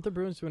 So aren't the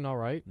Bruins doing all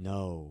right?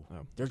 No.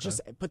 Oh, they're okay. just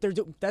but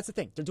that's the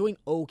thing. They're doing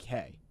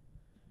okay.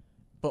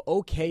 But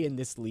okay in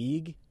this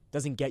league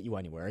doesn't get you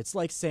anywhere. It's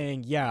like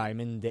saying, yeah,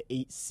 I'm in the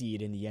 8th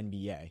seed in the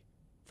NBA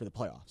for the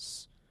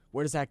playoffs.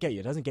 Where does that get you?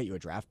 It doesn't get you a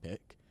draft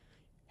pick.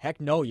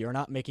 Heck no, you're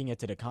not making it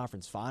to the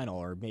conference final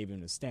or maybe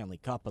in the Stanley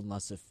Cup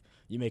unless if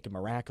you make a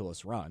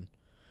miraculous run.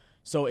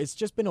 So it's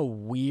just been a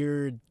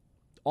weird,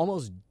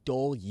 almost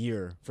dull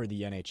year for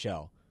the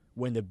NHL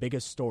when the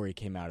biggest story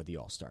came out of the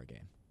All-Star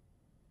game.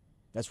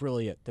 That's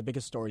really it. The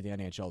biggest story of the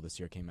NHL this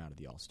year came out of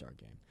the All-Star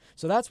game.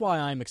 So that's why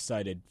I'm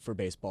excited for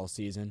baseball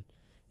season.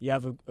 You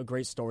have a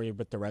great story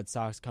with the Red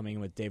Sox coming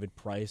in with David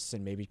Price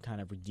and maybe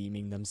kind of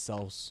redeeming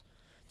themselves.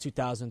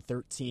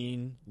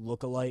 2013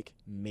 look-alike,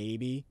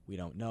 maybe. We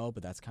don't know,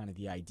 but that's kind of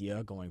the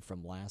idea, going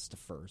from last to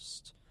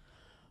first.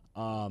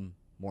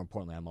 more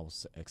importantly, I'm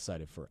also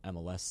excited for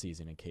MLS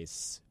season in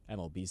case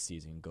MLB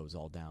season goes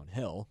all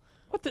downhill.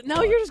 What the?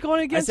 Now you're just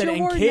going against I said your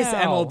in word case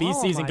now.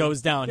 MLB season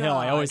goes downhill,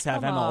 I always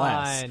have come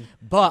MLS. on.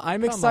 But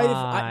I'm Come excited.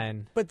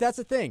 on. But that's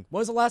the thing. When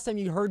was the last time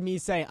you heard me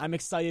say I'm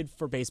excited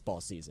for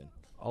baseball season?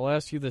 I'll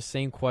ask you the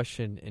same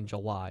question in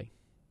July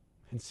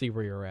and see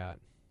where you're at.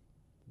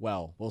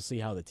 Well, we'll see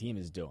how the team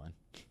is doing.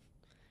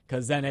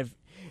 Because then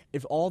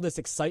if all this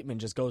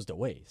excitement just goes to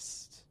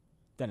waste,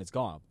 then it's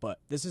gone. But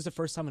this is the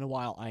first time in a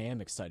while I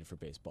am excited for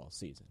baseball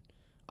season.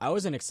 I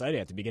wasn't excited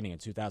at the beginning of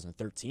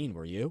 2013,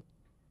 were you?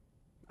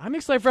 I'm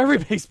excited for every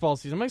baseball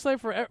season. I'm excited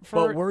for.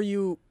 But were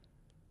you?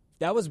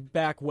 That was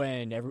back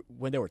when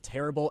they were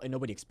terrible and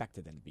nobody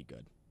expected them to be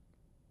good.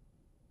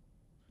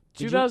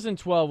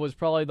 2012 was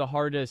probably the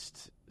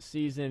hardest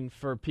season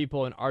for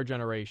people in our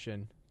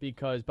generation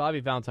because Bobby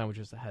Valentine was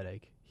just a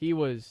headache. It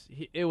was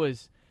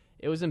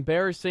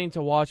embarrassing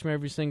to watch him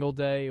every single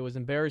day. It was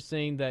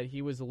embarrassing that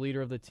he was the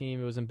leader of the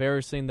team. It was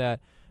embarrassing that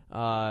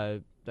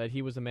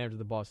he was the manager of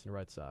the Boston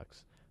Red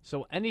Sox.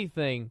 So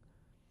anything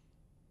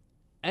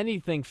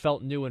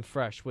felt new and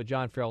fresh with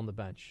John Farrell on the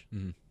bench.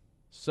 Mm-hmm.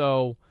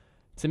 So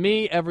to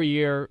me, every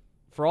year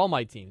for all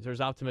my teams, there's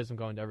optimism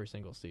going to every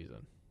single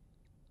season.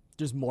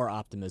 There's more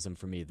optimism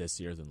for me this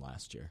year than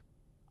last year.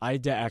 I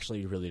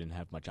actually really didn't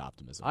have much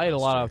optimism. I had a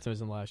lot of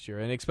optimism last year,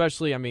 and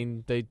especially, I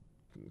mean,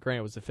 granted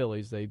it was the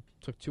Phillies. They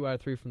took 2 out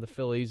of 3 from the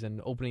Phillies, and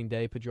opening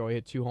day, Pedroia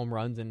hit 2 home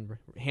runs, and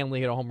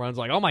Hanley hit a home run. It's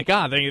like, oh my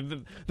God, they're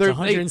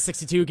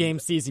 162 game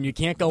season. You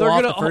can't go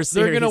off the first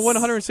series. They're going to win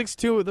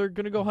 162. They're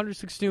going to go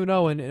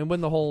 162-0 and win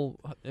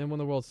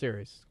the World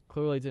Series.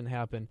 Clearly, it didn't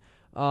happen.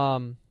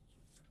 I'm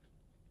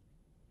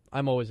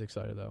always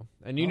excited though,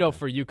 and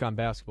for UConn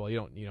basketball, you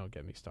don't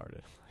get me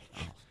started.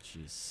 Oh,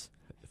 jeez.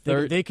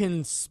 They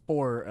can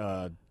sport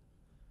a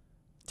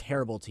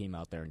terrible team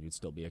out there, and you'd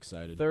still be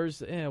excited.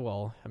 Thursday,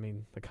 well, I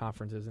mean, the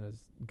conference isn't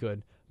as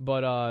good,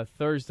 but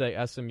Thursday,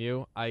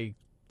 SMU,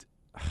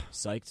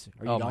 psyched.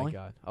 Are you going? going? My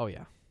God! Oh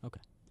yeah. Okay.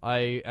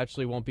 I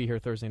actually won't be here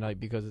Thursday night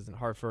because it's in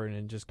Hartford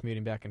and just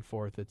commuting back and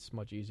forth. It's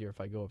much easier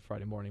if I go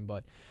Friday morning.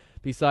 But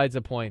besides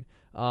the point,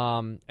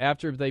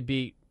 after they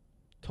beat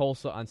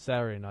Tulsa on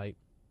Saturday night.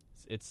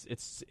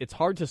 It's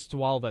hard to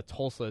swallow that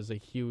Tulsa is a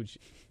huge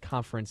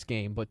conference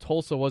game, but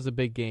Tulsa was a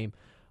big game.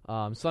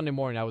 Sunday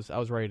morning, I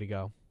was ready to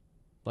go.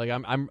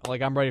 I'm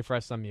ready for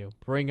SMU.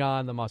 Bring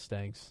on the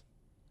Mustangs.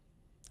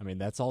 I mean,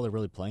 that's all they're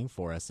really playing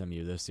for,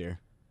 SMU this year.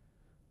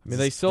 I mean,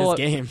 they still this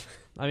game.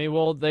 I mean,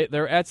 well,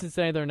 they're at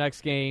Cincinnati their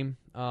next game.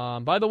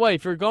 By the way,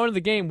 if you're going to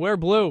the game, wear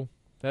blue.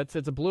 It's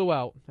a blue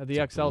out at the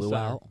XL Center.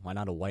 Out? Why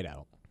not a white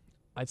out?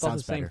 I thought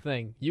the same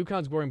thing.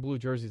 UConn's wearing blue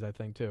jerseys, I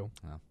think, too.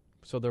 Oh.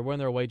 So they're wearing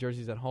their away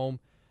jerseys at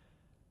home.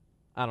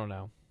 I don't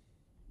know.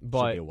 Should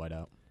But be a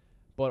whiteout.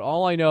 But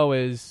all I know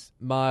is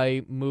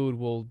my mood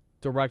will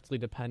directly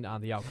depend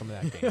on the outcome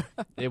of that game.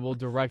 It will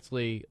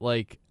directly,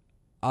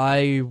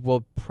 I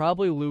will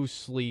probably lose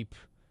sleep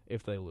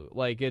if they lose.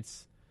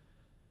 It's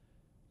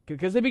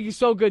because they be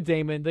so good,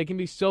 Damon. They can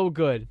be so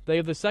good. They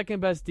have the second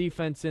best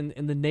defense in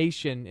the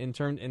nation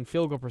in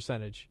field goal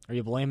percentage. Are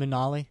you blaming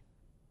Nolly?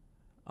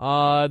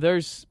 I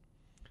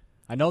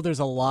know there's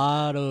a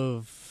lot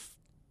of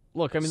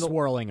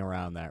swirling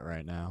around that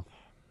right now.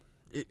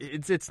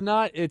 It's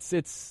not as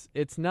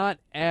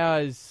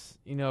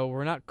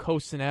we're not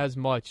coasting as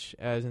much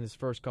as in his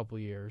first couple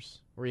of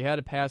years where he had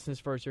to pass in his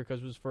first year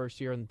because it was his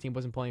first year and the team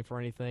wasn't playing for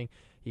anything.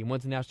 He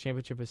went to the national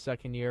championship his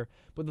second year.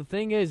 But the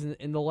thing is,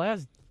 in the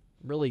last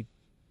really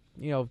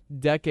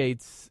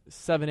decades,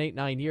 7, 8,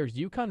 9 years,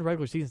 UConn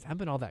regular seasons haven't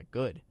been all that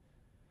good.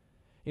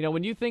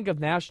 When you think of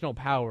national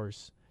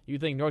powers. You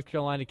think North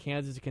Carolina,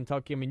 Kansas,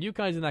 Kentucky. I mean,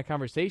 UConn's in that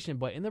conversation,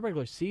 but in the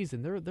regular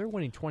season, they're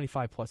winning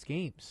 25-plus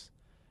games.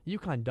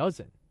 UConn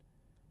doesn't.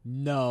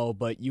 No,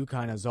 but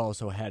UConn has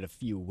also had a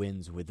few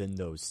wins within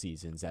those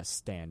seasons that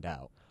stand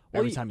out.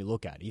 Every time you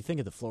look at it. You think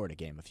of the Florida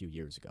game a few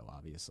years ago,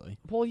 obviously.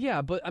 Well,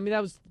 yeah, but, they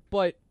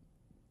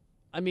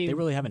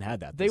really haven't had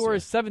that this year. They were a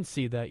 7th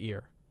seed that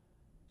year.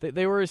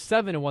 They were a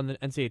 7 and won the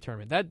NCAA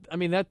tournament. That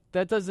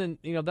doesn't,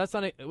 that's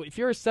not if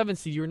you're a 7th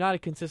seed, you're not a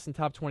consistent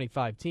top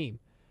 25 team.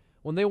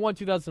 When they won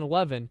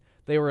 2011,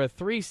 they were a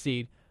 3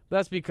 seed.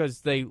 That's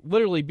because they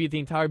literally beat the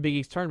entire Big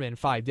East tournament in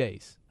 5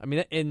 days. I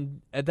mean,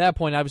 and at that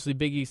point, obviously,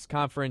 Big East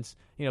conference,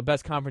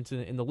 best conference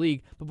in the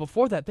league. But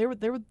before that,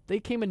 they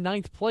came in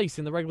 9th place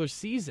in the regular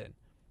season.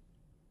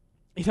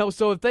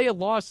 So if they had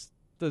lost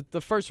the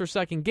first or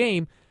second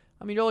game,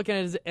 I mean, you're looking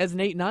at it as an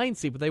 8-9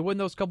 seed. But they win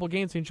those couple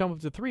games and jump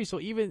up to 3.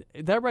 So even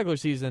that regular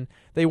season,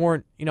 they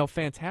weren't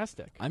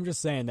fantastic. I'm just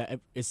saying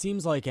that it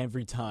seems like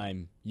every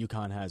time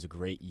UConn has a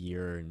great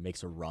year and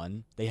makes a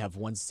run, they have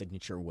one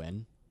signature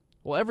win.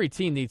 Well, every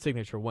team needs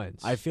signature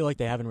wins. I feel like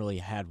they haven't really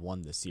had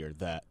one this year.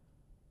 That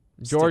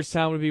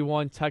Georgetown would be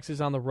one.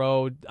 Texas on the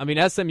road. I mean,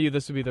 SMU.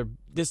 This would be their.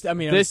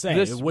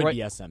 It would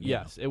be SMU.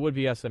 Yes, it would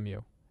be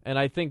SMU, and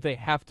I think they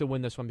have to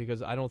win this one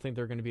because I don't think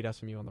they're going to beat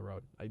SMU on the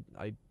road.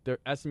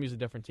 SMU's a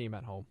different team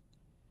at home.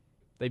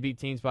 They beat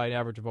teams by an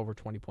average of over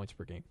 20 points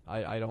per game.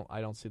 I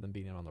don't see them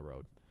beating on the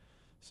road.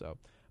 So,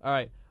 all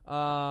right.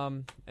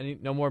 No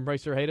more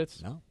Embrace or Hate It?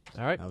 No,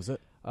 All right. that was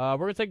it. We're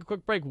going to take a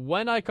quick break.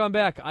 When I come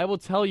back, I will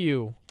tell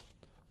you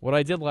what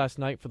I did last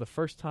night for the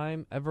first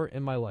time ever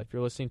in my life.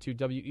 You're listening to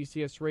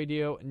WECS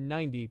Radio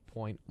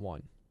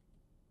 90.1.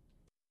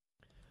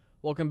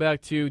 Welcome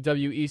back to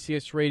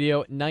WECS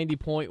Radio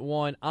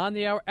 90.1 on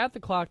the hour at the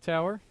Clock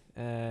Tower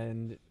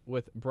and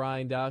with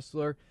Brian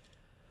Dassler.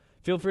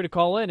 Feel free to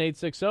call in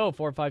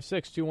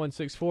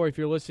 860-456-2164 if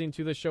you're listening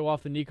to the show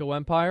off the Nico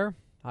Empire.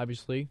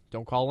 Obviously,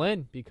 don't call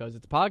in because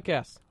it's a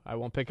podcast. I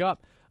won't pick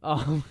up.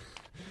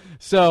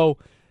 So,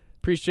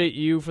 appreciate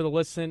you for the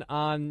listen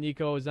on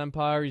Nico's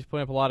Empire. He's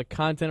putting up a lot of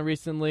content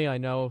recently. I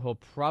know he'll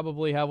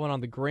probably have one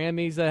on the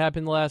Grammys that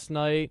happened last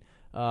night.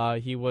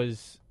 He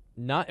was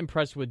not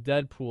impressed with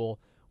Deadpool.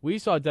 We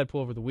saw Deadpool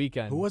over the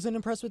weekend. Who wasn't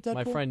impressed with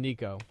Deadpool? My friend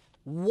Nico.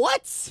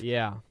 What?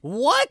 Yeah.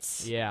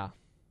 What? Yeah.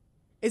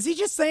 Is he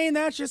just saying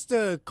that just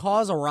to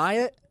cause a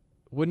riot?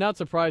 Would not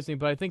surprise me,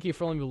 but I think he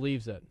firmly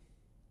believes it.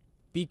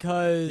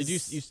 Because Did you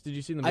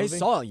see the movie? I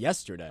saw it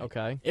yesterday.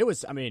 Okay. It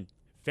was,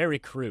 very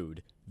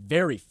crude,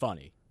 very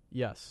funny.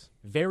 Yes.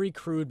 Very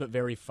crude, but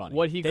very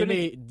funny. They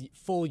made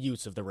full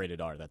use of the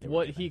rated R that they were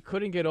What given. he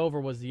couldn't get over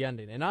was the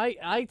ending. And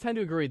I tend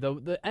to agree, though.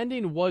 The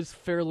ending was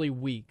fairly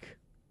weak.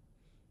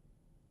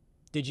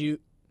 Did you...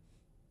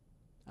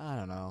 I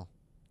don't know.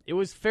 It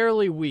was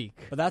fairly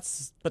weak. But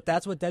that's what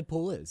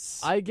Deadpool is.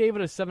 I gave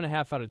it a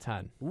 7.5 out of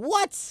 10.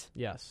 What?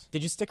 Yes.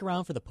 Did you stick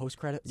around for the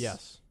post-credits?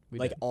 Yes. We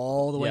Like did.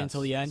 all the way Yes.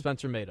 until the end?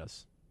 Spencer made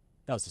us.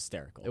 That was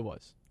hysterical. It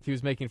was. He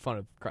was making fun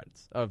of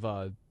credits, of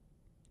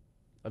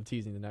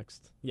teasing the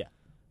next. Yeah.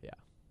 Yeah.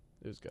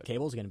 It was good.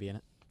 Cable's going to be in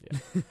it.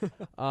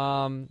 But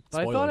I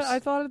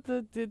Spoilers. thought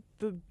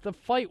the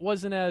fight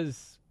wasn't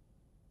as,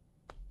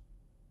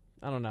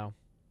 I don't know.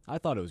 I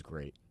thought it was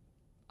great.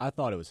 I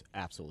thought it was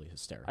absolutely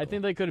hysterical. I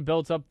think they could have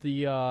built up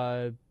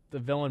the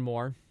villain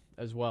more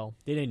as well.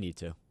 They didn't need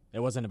to. It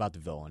wasn't about the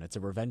villain. It's a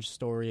revenge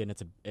story, and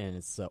it's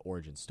an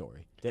origin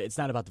story. It's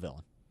not about the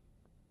villain.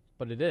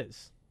 But it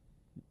is.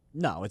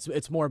 No,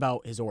 it's more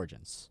about his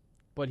origins.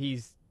 But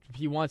he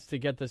wants to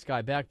get this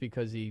guy back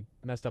because he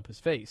messed up his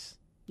face.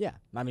 Yeah,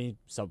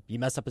 so he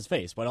messed up his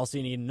face. What else do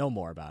you need to know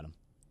more about him?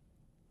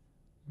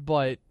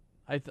 But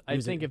I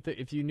think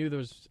if you knew there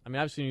was,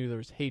 obviously you knew there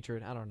was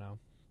hatred. I don't know,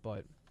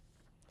 but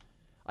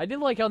I did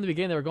like how in the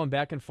beginning they were going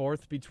back and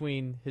forth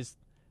between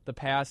the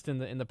past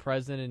and the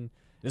present. And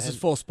This is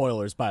full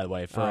spoilers, by the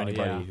way, for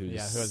anybody who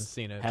hasn't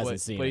seen it.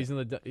 Hasn't seen but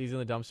it. he's in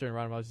the dumpster, and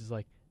Ron Mouse is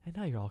like, and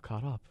now you're all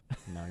caught up.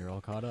 Now you're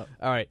all caught up.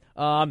 All right.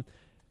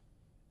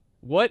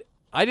 What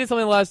I did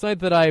something last night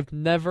that I've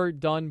never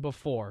done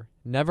before.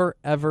 Never,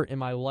 ever in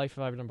my life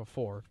have I ever done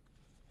before.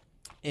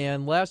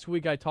 And last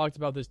week I talked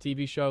about this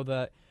TV show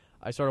that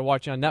I started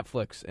watching on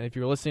Netflix. And if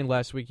you were listening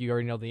last week, you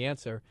already know the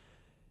answer.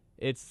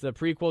 It's the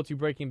prequel to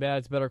Breaking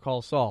Bad's Better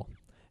Call Saul.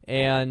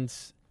 And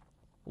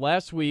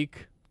last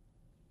week,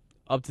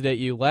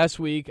 last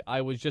week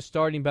I was just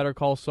starting Better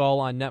Call Saul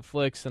on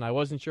Netflix, and I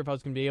wasn't sure if I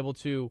was going to be able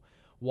to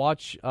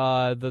watch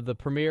the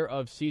premiere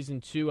of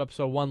Season 2,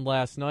 Episode 1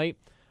 last night.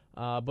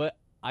 But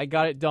I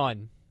got it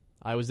done.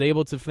 I was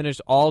able to finish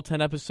all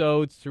 10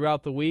 episodes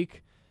throughout the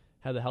week.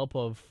 Had the help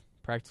of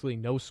practically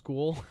no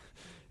school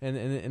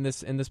in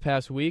this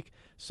past week.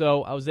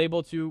 So I was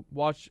able to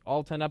watch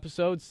all 10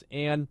 episodes.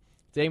 And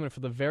Damon, for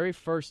the very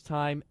first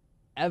time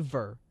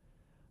ever,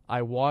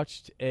 I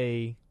watched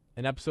an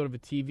episode of a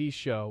TV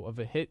show, of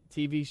a hit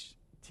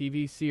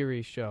TV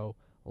series show,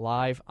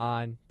 live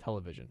on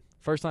television.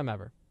 First time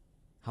ever.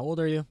 How old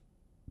are you?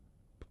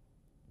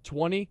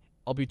 20.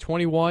 I'll be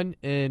 21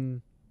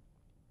 in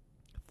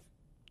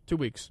 2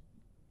 weeks.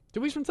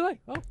 2 weeks from today.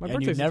 Oh, my And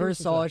birthday. you never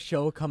saw a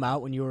show come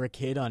out when you were a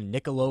kid on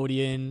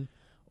Nickelodeon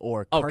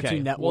or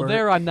Cartoon Network? Well,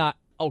 there I'm not.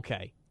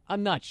 Okay.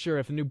 I'm not sure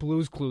if the new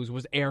Blue's Clues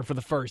was aired for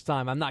the first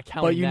time. I'm not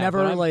counting But you that,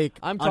 never, I'm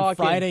on talking,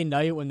 Friday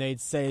night when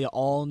they'd say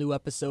all new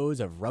episodes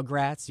of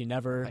Rugrats, you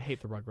never... I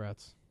hate the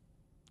Rugrats.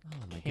 Oh,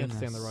 my Can't goodness.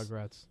 stand the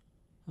Rugrats.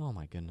 Oh,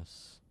 my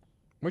goodness.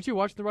 Weren't you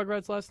watching the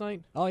Rugrats last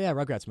night? Oh, yeah,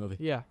 Rugrats movie.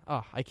 Yeah.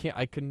 Oh, I can't.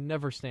 I could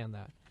never stand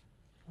that.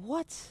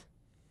 What?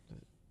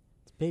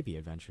 It's baby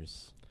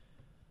adventures.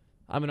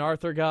 I'm an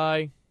Arthur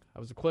guy. I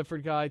was a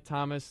Clifford guy.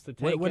 Thomas the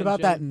Tank What about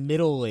Engine. that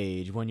middle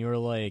age when you were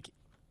like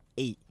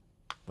 8?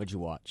 What'd you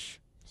watch?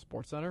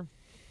 Sports Center?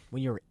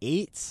 When you were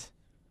 8?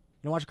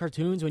 You don't watch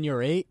cartoons when you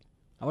were 8?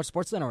 I watched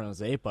Sports Center when I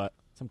was 8, but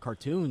some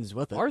cartoons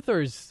with it.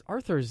 Arthur's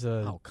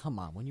Oh, come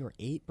on. When you were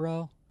 8,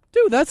 bro?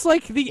 Dude, that's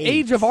like the 8.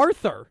 age of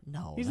Arthur.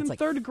 No. He's that's in like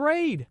third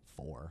grade.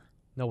 4.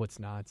 No, it's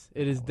not.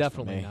 It is What's for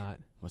definitely me? not.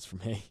 What's for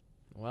me?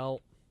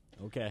 Well,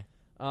 Okay.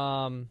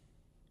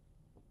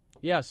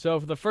 yeah. So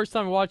for the first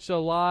time I watched a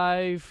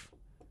live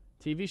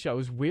TV show, it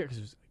was weird because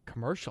it was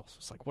commercials.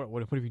 It's like, what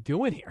are we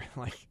doing here?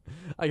 Like,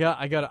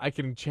 I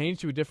can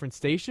change to a different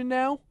station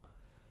now.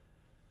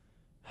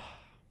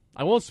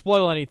 I won't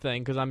spoil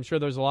anything because I'm sure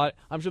there's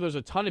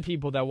a ton of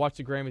people that watched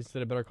the Grammys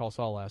instead of Better Call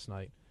Saul last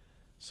night.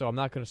 So I'm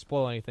not going to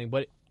spoil anything,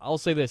 but I'll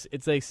say this.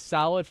 It's a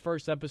solid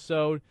first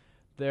episode.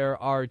 There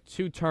are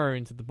 2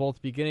 turns at both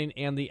the beginning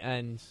and the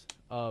end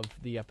of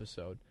the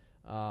episode.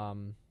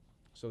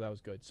 So so that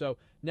was good. So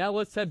now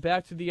let's head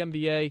back to the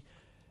NBA.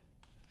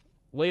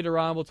 Later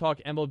on, we'll talk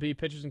MLB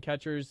pitchers and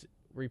catchers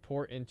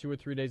report in 2 or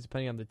 3 days,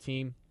 depending on the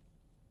team.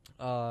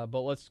 But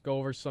let's go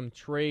over some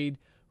trade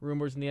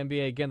rumors in the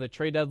NBA. Again, the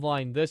trade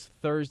deadline this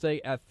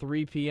Thursday at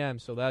 3 p.m.,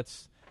 so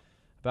that's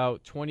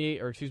about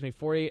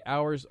 48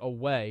 hours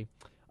away.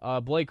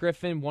 Blake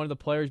Griffin, one of the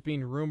players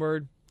being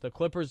rumored. The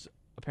Clippers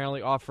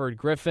apparently offered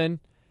Griffin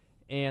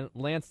and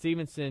Lance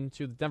Stevenson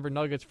to the Denver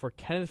Nuggets for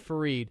Kenneth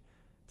Faried,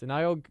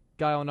 Danilo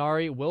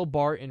Gallinari, Will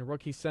Barton, and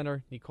rookie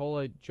center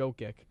Nikola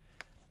Jokic.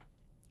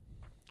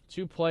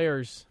 2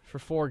 players for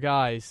 4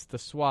 guys to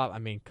swap. I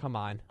mean, come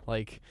on.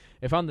 Like,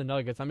 if I'm the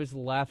Nuggets, I'm just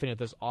laughing at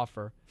this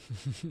offer.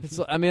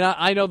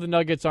 I know the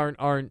Nuggets aren't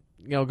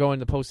going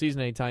to postseason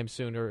anytime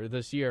soon or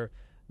this year,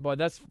 but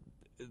that's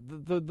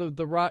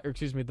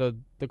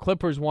the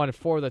Clippers wanted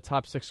 4 of the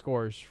top 6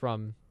 scorers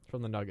from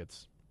the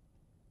Nuggets.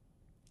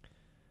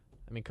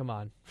 I mean, come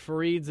on.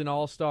 Fareed's an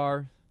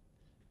all-star.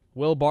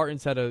 Will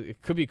Barton's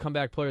it could be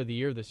comeback player of the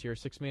year this year,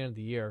 6th man of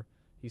the year.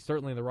 He's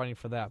certainly in the running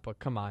for that, but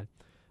come on.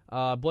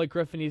 Blake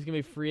Griffin, he's going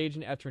to be a free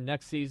agent after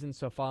next season,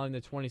 so following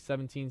the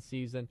 2017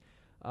 season.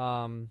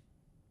 And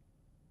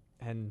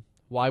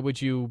why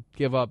would you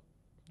give up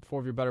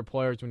 4 of your better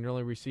players when you're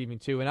only receiving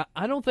 2? And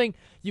I don't think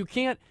you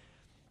can't.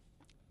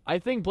 I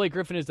think Blake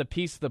Griffin is a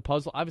piece of the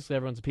puzzle. Obviously,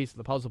 everyone's a piece of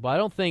the puzzle, but I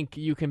don't think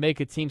you can make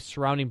a team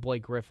surrounding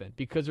Blake Griffin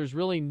because there's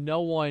really no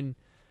one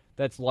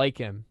that's like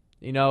him.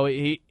 You know,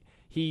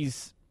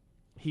 he's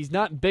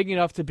not big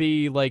enough to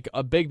be like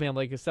a big man,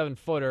 like a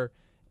 7-footer.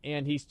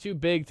 And he's too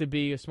big to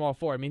be a small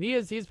forward. I mean,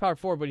 he's power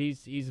forward, but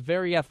he's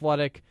very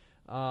athletic,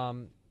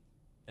 and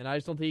I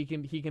just don't think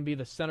he can be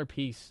the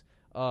centerpiece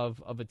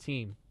of a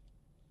team.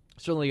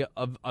 Certainly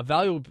a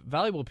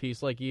valuable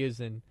piece like he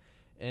is in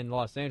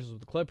Los Angeles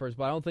with the Clippers,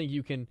 but I don't think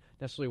you can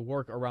necessarily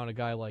work around a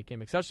guy like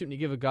him, especially when you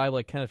give a guy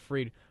like Kenneth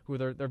Faried, who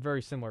they're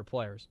very similar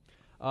players.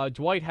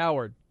 Dwight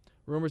Howard,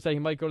 rumors that he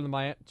might go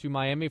to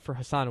Miami for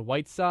Hassan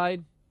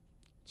Whiteside,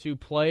 2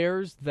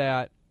 players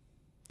that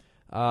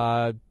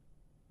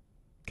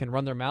can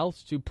run their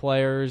mouths, 2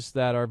 players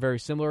that are very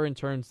similar in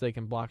terms they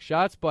can block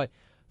shots. But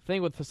the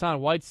thing with Hassan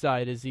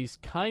Whiteside is he's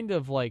kind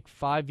of like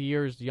 5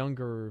 years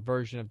younger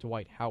version of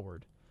Dwight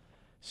Howard.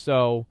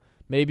 So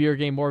maybe you're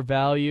getting more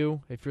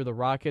value if you're the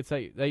Rockets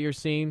that you're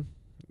seeing.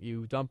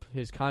 You dump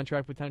his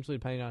contract potentially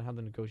depending on how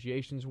the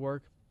negotiations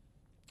work.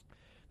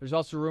 There's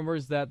also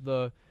rumors that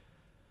the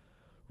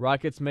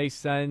Rockets may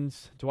send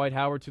Dwight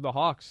Howard to the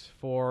Hawks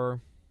for,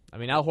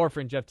 Al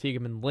Horford and Jeff Teague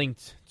have been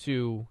linked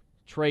to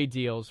trade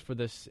deals for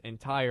this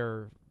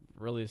entire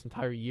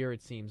year,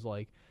 it seems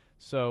like.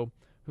 So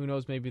who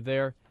knows, maybe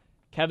there.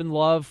 Kevin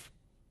Love,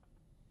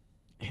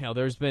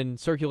 there's been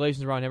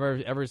circulations around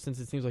him ever since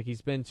it seems like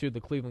he's been to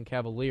the Cleveland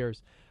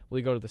Cavaliers. Will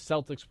he go to the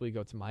Celtics? Will he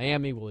go to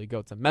Miami? Will he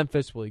go to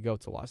Memphis? Will he go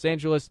to Los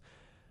Angeles?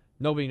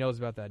 Nobody knows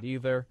about that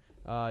either.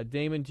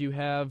 Damon, do you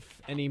have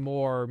any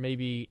more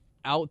maybe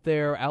out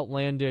there,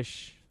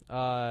 outlandish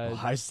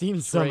I've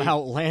seen some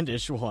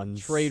outlandish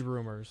ones. Trade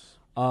rumors.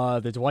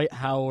 The Dwight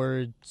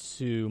Howard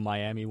to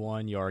Miami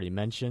one you already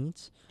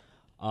mentioned.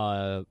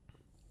 The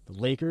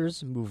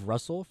Lakers move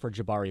Russell for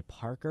Jabari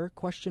Parker, ?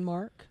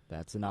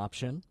 That's an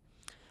option.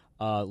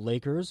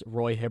 Lakers,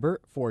 Roy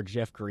Hibbert for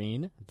Jeff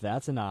Green.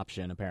 That's an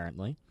option,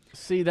 apparently.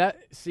 See,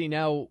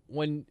 now,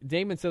 when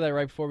Damon said that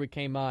right before we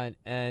came on,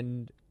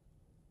 and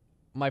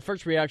my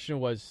first reaction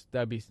was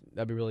that'd be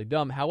really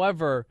dumb.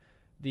 However,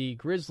 the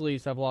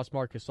Grizzlies have lost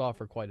Marc Gasol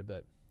for quite a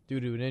bit due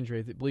to an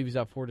injury. I believe he's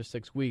out 4 to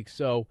 6 weeks,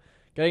 so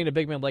getting a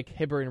big man like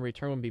Hibbert in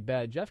return wouldn't be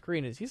bad. Jeff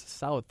Green he's a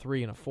solid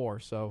 3 and a 4,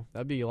 so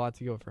that'd be a lot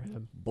to go for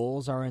him.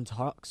 Bulls are in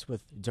talks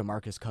with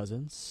DeMarcus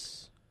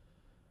Cousins.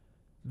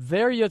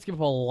 There you have to give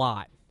up a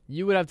lot.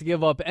 You would have to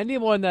give up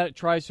anyone that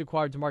tries to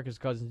acquire DeMarcus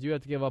Cousins. You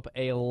have to give up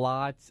a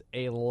lot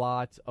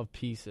of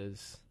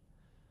pieces.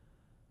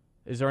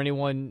 Is there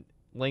anyone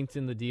linked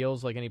in the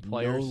deals, like any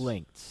players? No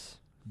linked,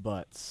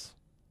 but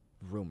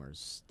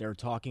rumors. They're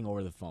talking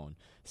over the phone.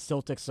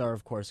 Celtics are,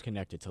 of course,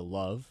 connected to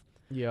Love.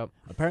 Yep.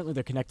 Apparently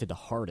they're connected to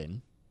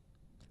Harden.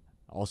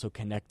 Also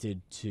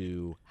connected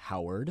to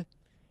Howard.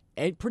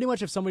 And pretty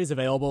much if somebody's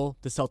available,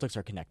 the Celtics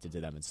are connected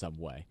to them in some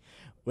way.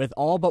 With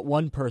all but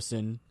one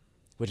person,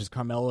 which is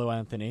Carmelo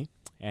Anthony,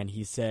 and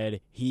he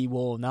said he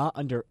will not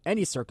under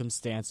any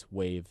circumstance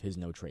waive his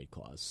no-trade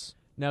clause.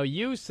 Now,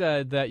 you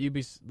said that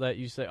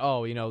you say,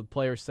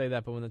 players say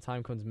that, but when the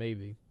time comes,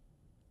 maybe.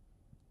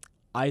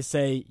 I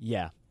say,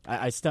 yeah.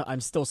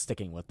 I'm still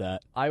sticking with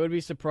that. I would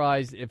be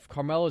surprised if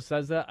Carmelo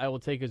says that. I will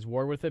take his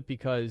word with it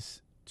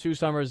because 2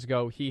 summers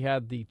ago he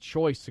had the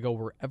choice to go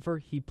wherever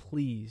he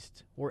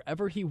pleased,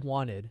 wherever he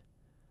wanted,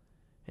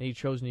 and he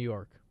chose New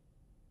York.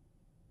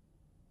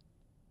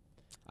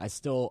 I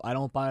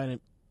don't buy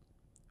it.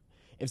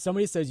 If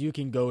somebody says you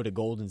can go to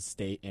Golden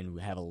State and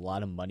have a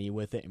lot of money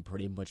with it and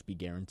pretty much be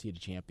guaranteed a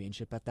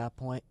championship at that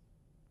point,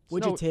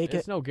 would you take it?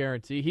 It's no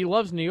guarantee. He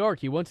loves New York.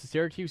 He went to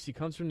Syracuse. He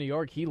comes from New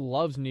York. He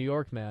loves New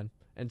York, man.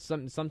 And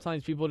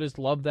sometimes people just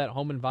love that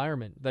home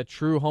environment, that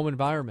true home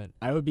environment.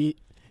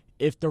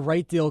 If the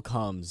right deal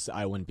comes,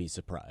 I wouldn't be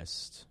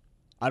surprised.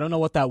 I don't know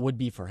what that would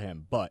be for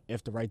him, but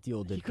if the right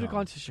deal did He could have come,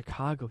 gone to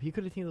Chicago. He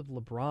could have teamed up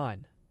with LeBron.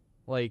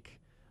 Like,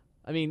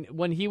 I mean,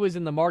 when he was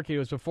in the market, it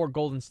was before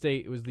Golden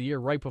State. It was the year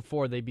right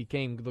before they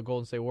became the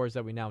Golden State Warriors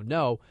that we now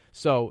know.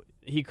 So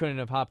he couldn't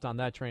have hopped on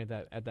that train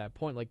at that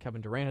point. Like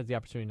Kevin Durant has the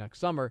opportunity next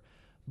summer,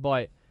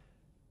 but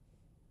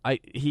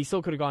he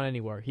still could have gone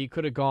anywhere. He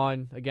could have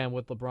gone again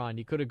with LeBron.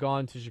 He could have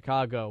gone to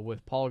Chicago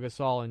with Paul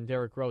Gasol and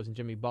Derrick Rose and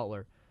Jimmy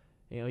Butler.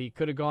 You know, he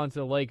could have gone to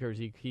the Lakers.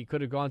 He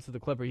could have gone to the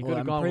Clippers. He could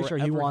have gone I'm pretty sure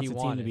wherever he wants he the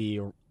team wanted, to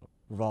be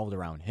revolved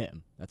around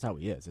him. That's how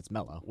he is. It's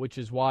Melo. which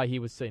is why he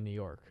would stay in New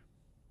York.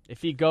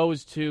 If he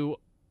goes to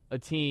a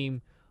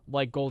team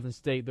like Golden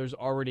State, there's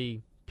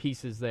already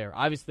pieces there.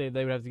 Obviously,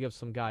 they would have to give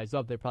some guys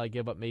up. They'd probably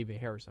give up maybe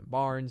Harrison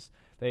Barnes,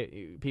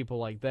 people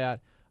like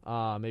that,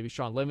 maybe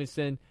Sean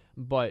Livingston.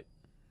 But,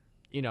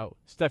 you know,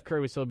 Steph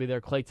Curry would still be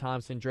there, Klay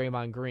Thompson,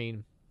 Draymond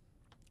Green.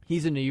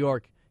 He's in New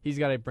York. He's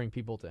got to bring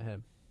people to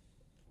him.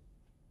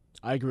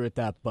 I agree with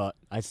that, but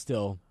I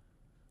still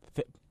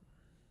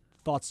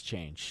thoughts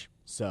change.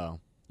 So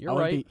You're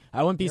right.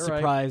 I wouldn't be You're right.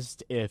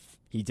 surprised if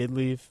he did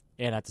leave,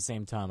 and at the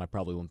same time, I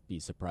probably wouldn't be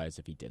surprised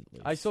if he didn't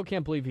leave. I still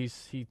can't believe he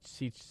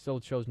still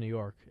chose New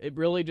York. It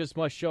really just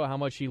must show how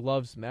much he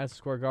loves Madison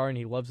Square Garden.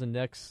 He loves the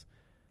Knicks.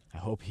 I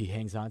hope he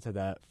hangs on to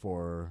that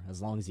for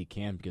as long as he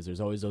can, because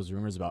there's always those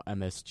rumors about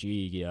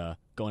MSG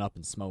going up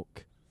in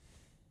smoke.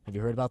 Have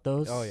you heard about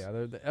those? Oh yeah,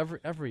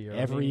 every year.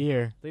 Every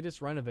year. They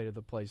just renovated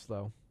the place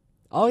though.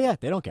 Oh yeah,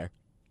 they don't care.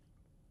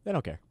 They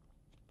don't care.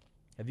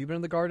 Have you been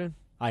in the Garden?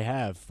 I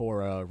have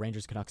for a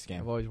Rangers Canucks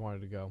game. I've always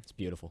wanted to go. It's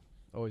beautiful.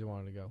 Always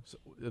wanted to go. So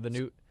the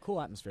new. Cool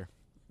atmosphere.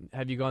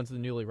 Have you gone to the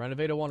newly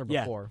renovated one or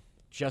Yeah. before?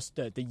 Just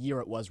the year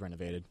it was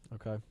renovated,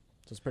 Okay. so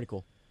it's pretty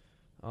cool.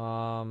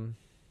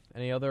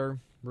 Any other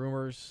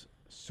rumors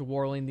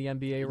swirling the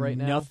NBA right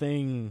now?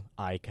 Nothing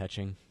eye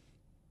catching.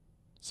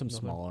 Some Nothing.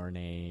 smaller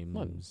names.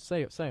 Come on,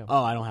 say them.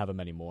 Oh, I don't have them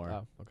anymore.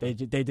 Oh, okay.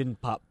 They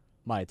didn't pop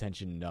my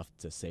attention enough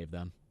to save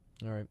them.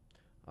 All right.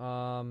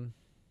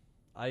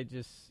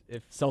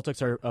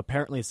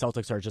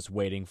 Celtics are just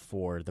waiting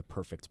for the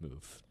perfect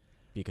move,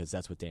 because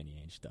that's what Danny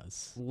Ainge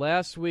does.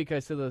 Last week I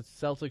said the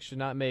Celtics should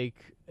not make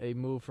a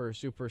move for a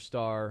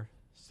superstar.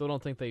 Still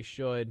don't think they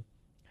should.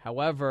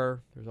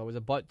 However, there's always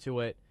a but to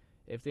it.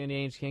 If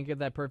Danny Ainge can't get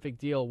that perfect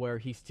deal where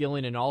he's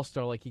stealing an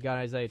all-star like he got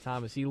Isaiah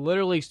Thomas, he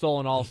literally stole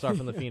an all-star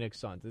from the Phoenix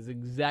Suns. That's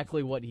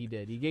exactly what he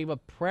did. He gave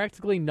up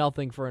practically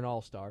nothing for an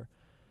all-star.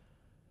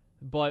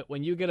 But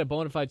when you get a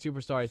bona fide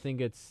superstar, I think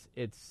it's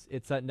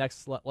that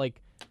next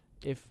like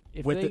if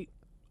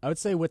I would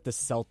say with the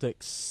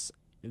Celtics,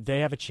 they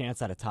have a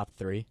chance at a top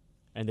 3,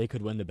 and they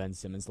could win the Ben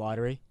Simmons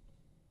lottery.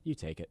 You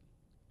take it.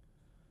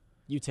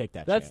 You take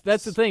that.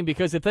 That's the thing,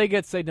 because if they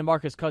get, say,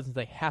 DeMarcus Cousins,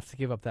 they have to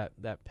give up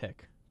that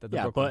pick. The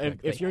Brooklyn pick.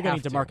 If They you're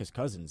getting have to. DeMarcus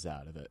Cousins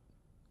out of it,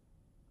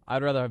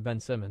 I'd rather have Ben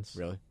Simmons.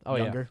 really? Oh,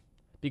 Younger? yeah.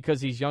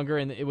 Because he's younger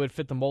and it would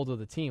fit the mold of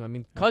the team. I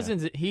mean,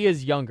 Cousins, he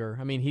is younger.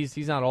 I mean, he's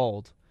not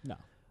old. No.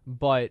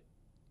 But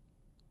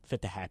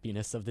Fit the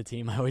happiness of the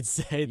team, I would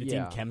say. The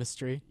Yeah. team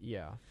chemistry,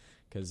 yeah.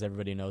 because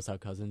everybody knows how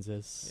Cousins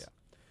is. Yeah.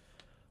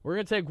 We're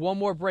going to take one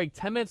more break.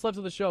 10 minutes left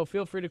of the show.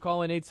 Feel free to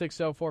call in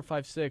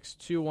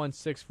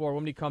 860-456-2164.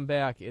 When we come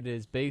back, it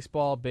is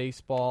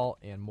baseball,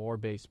 and more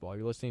baseball.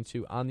 You're listening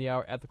to On the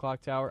Hour at the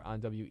Clock Tower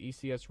on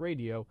WECS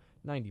Radio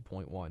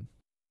 90.1.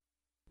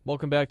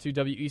 Welcome back to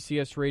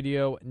WECS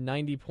Radio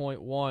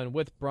 90.1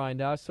 with Brian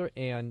Dossler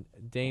and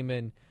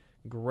Damon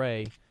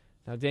Gray.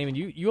 Now, Damon,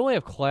 you only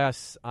have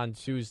class on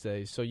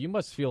Tuesdays, so you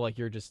must feel like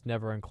you're just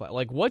never in class.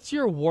 Like, what's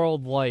your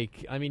world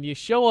like? I mean, you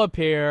show up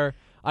here.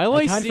 I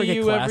only kind of see forget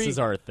you classes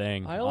are a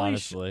thing,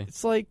 honestly.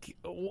 It's like,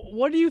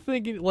 what are you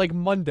thinking? Like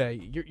Monday,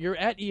 you're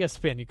at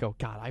ESPN. You go,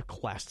 God, I have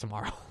class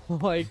tomorrow.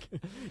 Like,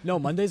 No,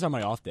 Mondays are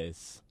my off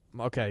days.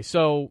 okay,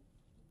 so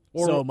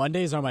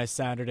Mondays are my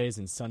Saturdays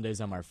and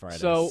Sundays are my Fridays.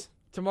 So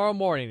tomorrow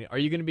morning, are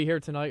you going to be here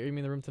tonight? Are you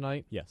in the room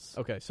tonight? yes.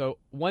 Okay, so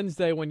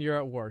Wednesday when you're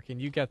at work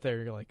and you get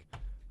there, you're like,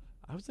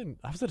 I was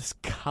at a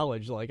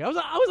college, like I was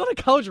on a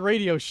college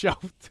radio show.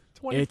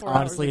 24 hours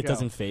Honestly, it ago.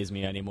 doesn't faze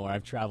me anymore.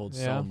 I've traveled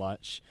Yeah. so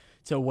much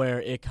to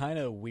where it kind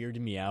of weirded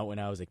me out when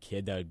I was a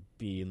kid that I'd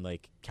be in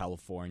like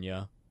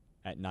California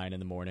at 9 in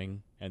the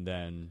morning and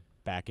then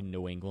back in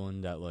New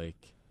England at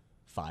like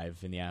 5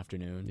 in the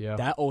afternoon. Yeah.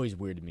 That always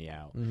weirded me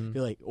out. Mhm. Be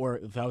like, or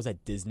if I was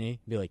at Disney,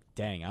 be like,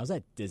 dang, I was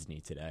at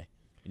Disney today.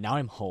 And now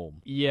I'm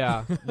home.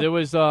 Yeah, there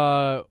was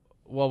what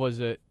was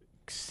it?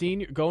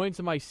 Going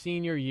to my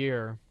senior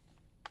year,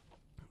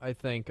 I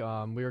think.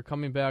 We were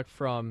coming back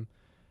from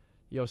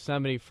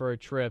Yosemite for a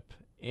trip,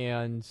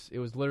 and it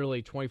was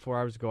literally 24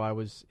 hours ago. I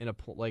was in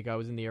I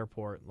was in the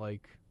airport,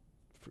 like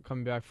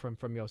coming back from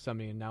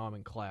Yosemite, and now I'm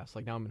in class.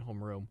 Like now I'm in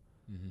homeroom.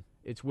 Mm-hmm.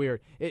 It's weird,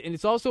 and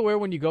it's also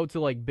weird when you go to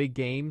like big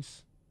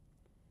games.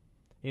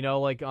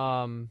 Like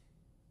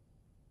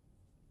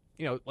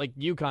like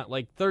UConn,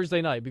 like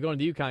Thursday night, be going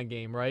to the UConn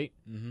game, right?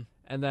 Mm-hmm.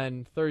 And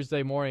then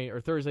Thursday morning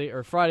or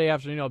Friday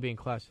afternoon, I'll be in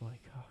class. You're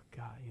like, oh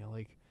god,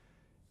 like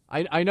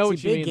I know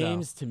what you big mean.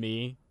 games to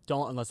me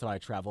don't unless I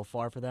travel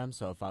far for them.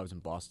 So if I was in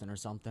Boston or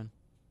something,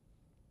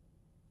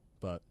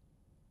 but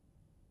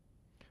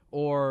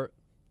Or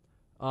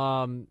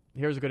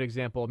Here's a good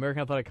example.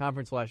 American Athletic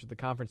Conference last year, the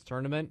conference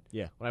tournament.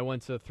 Yeah. When I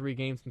went to 3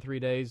 games in 3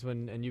 days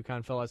and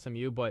UConn fell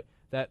SMU, but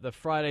the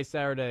Friday,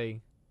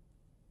 Saturday,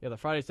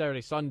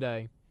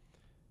 Sunday,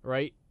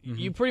 right? Mm-hmm.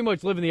 You pretty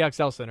much live in the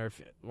XL Center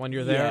when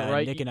you're there,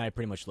 right? Nick and I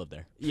pretty much live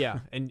there. Yeah,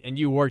 and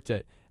you worked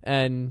it.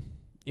 And,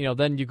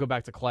 then you go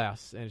back to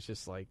class, and it's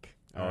just like,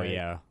 Oh, right,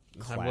 yeah.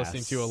 I'm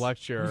listening to a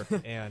lecture,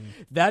 and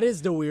that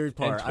is the weird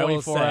part. and I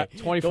will say,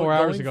 24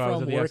 hours ago, I was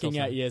from at the working XL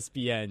at Center.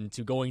 ESPN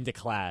to going to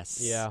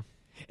class. Yeah.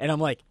 And I'm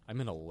like,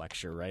 I'm in a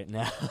lecture right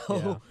now.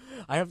 Yeah.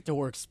 I have to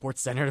work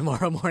Sports Center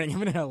tomorrow morning.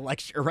 I'm in a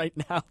lecture right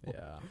now.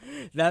 Yeah.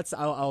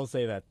 I'll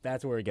say that.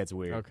 That's where it gets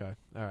weird. Okay.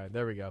 All right.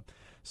 There we go.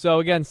 So,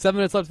 again, 7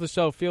 minutes left of the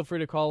show. Feel free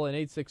to call in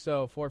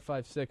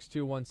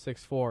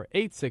 860-456-2164.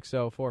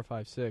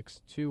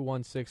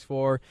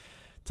 860-456-2164.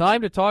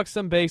 Time to talk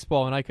some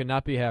baseball, and I could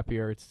not be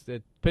happier.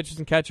 Pitchers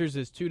and catchers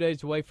is 2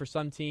 days away for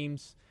some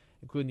teams,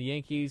 including the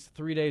Yankees.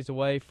 3 days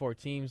away for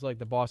teams like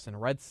the Boston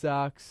Red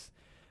Sox.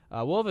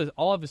 We'll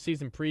have a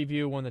season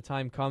preview when the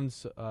time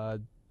comes. The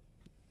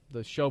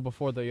show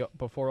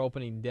before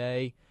opening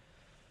day.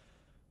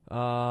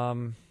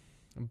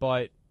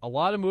 But a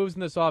lot of moves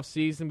in this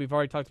offseason. We've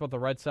already talked about the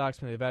Red Sox.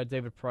 They've added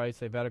David Price.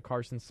 They've added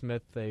Carson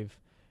Smith. They've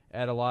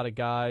added a lot of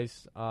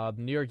guys. The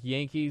New York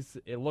Yankees,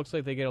 it looks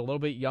like they get a little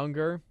bit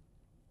younger.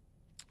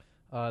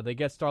 They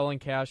get Starlin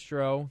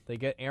Castro. They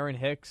get Aaron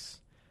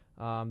Hicks.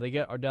 They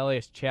get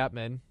Ardelius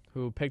Chapman,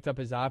 who picked up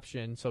his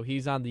option. So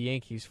he's on the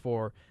Yankees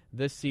for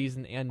this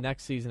season and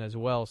next season as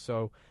well.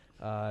 So,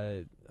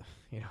 the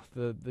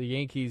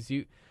Yankees,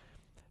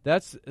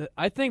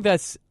 I think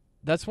that's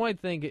one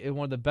of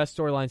the best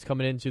storylines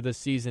coming into this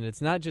season. It's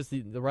not just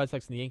the Red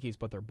Sox and the Yankees,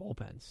 but their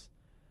bullpens.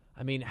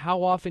 I mean,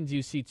 how often do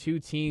you see two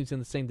teams in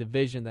the same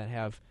division that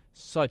have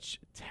such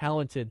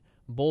talented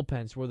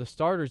bullpens where the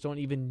starters don't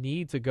even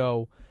need to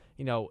go,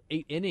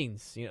 8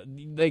 innings?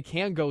 They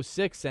can go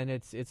 6, and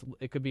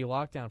it could be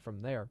locked down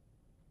from there.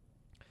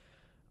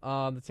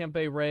 The Tampa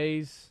Bay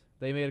Rays,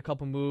 they made a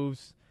couple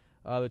moves.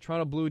 The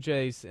Toronto Blue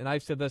Jays, and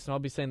I've said this, and I'll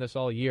be saying this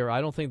all year, I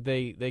don't think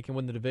they can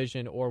win the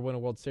division or win a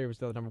World Series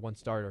without the number 1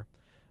 starter.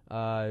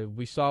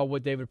 We saw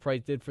what David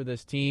Price did for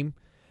this team,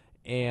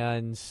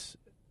 and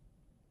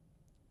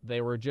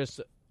they were just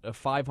a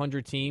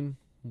 500 team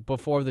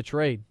before the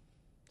trade.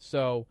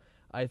 So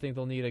I think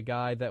they'll need a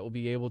guy that will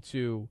be able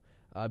to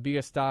be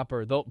a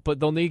stopper. But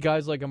they'll need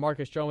guys like a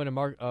Marcus Stroman and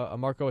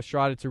Marco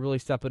Estrada to really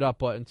step it up.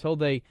 But until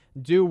they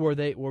do,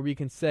 where we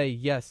can say,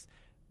 yes,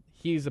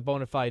 he's a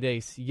bona fide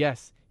ace,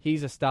 yes,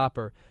 he's a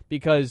stopper.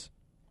 Because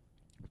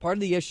part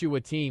of the issue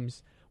with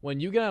teams, when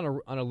you get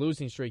on a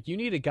losing streak, you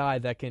need a guy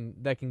that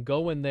can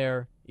go in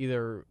there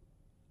either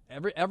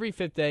every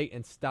 5th day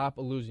and stop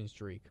a losing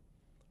streak,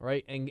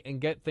 right, and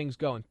get things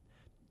going.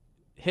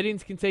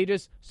 Hitting's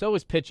contagious, so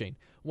is pitching.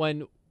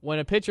 When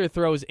a pitcher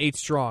throws 8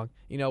 strong,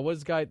 what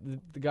does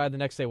the guy the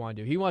next day want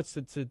to do? He wants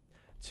to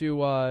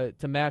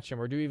match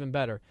him or do even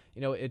better.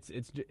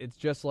 It's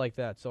just like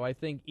that. So I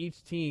think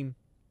each team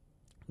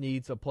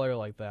needs a player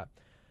like that.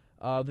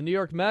 The New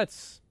York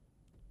Mets,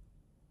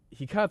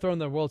 he kind of thrown in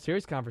the World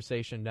Series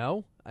conversation.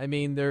 No, I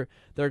mean there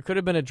could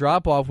have been a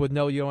drop off with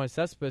no Yoenis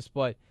Cespedes,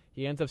 but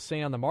he ends up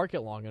staying on the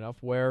market long enough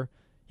where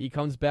he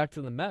comes back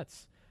to the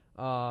Mets.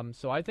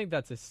 So I think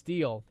that's a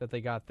steal that they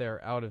got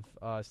there out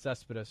of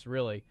Cespedes.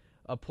 Really,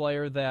 a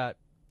player that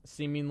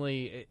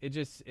seemingly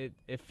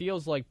it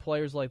feels like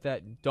players like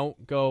that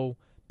don't go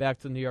back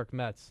to the New York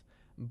Mets,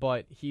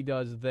 but he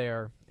does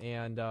there,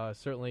 and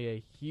certainly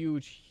a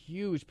huge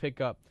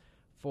pickup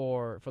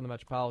for the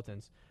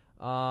Metropolitans.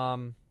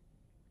 The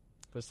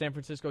San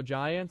Francisco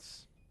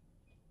Giants,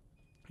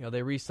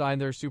 they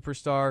re-signed their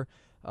superstar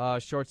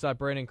shortstop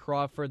Brandon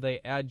Crawford. They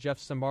add Jeff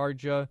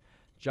Samardzija,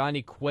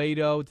 Johnny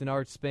Cueto,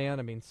 Denard Span.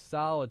 I mean,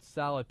 solid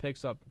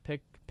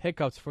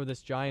pickups for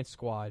this Giants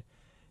squad.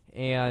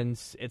 And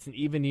it's an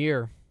even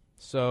year,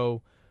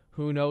 so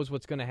who knows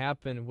what's going to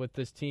happen with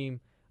this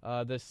team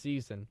this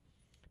season.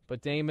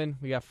 But, Damon,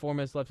 we got 4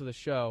 minutes left of the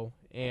show,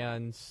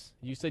 and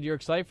you said you're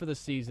excited for this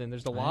season.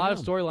 There's a lot of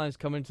storylines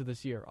coming into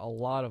this year, a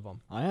lot of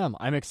them. I am.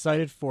 I'm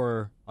excited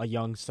for a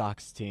young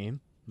Sox team.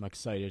 I'm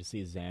excited to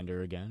see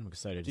Xander again. I'm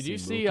excited to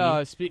see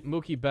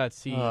Mookie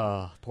Betts?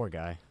 Poor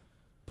guy.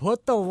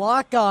 Put the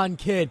lock on,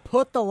 kid.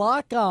 Put the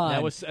lock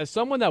on. Now, as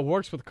someone that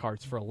works with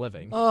carts for a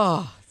living.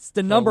 It's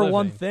the number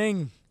one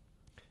thing.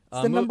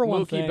 It's the number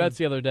one thing. Mookie Betts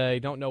the other day,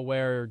 don't know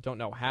where, don't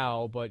know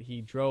how, but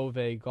he drove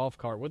a golf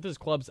cart with his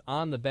clubs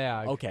on the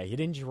bag. Okay, he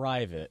didn't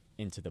drive it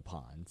into the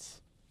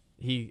ponds.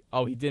 He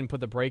didn't put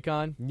the brake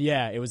on?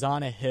 Yeah, it was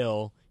on a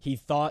hill. He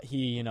thought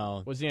he,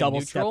 was he double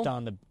neutral? stepped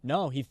on the.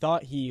 No, he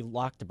thought he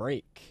locked the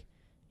brake.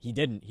 He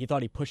didn't. He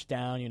thought he pushed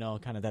down,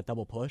 kind of that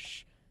double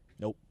push.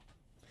 Nope.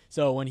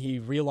 So when he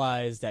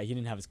realized that he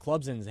didn't have his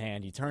clubs in his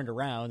hand, he turned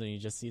around and he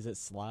just sees it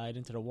slide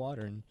into the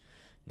water, and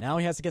now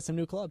he has to get some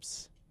new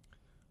clubs.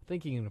 I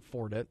think he can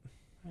afford it.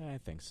 I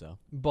think so.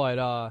 But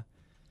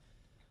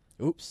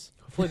oops.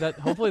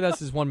 Hopefully that's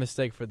his one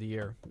mistake for the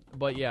year.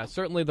 But yeah,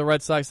 certainly the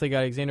Red Sox, they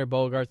got Xander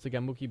Bogaerts, they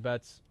got Mookie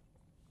Betts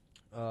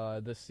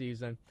this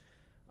season.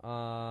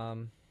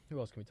 Who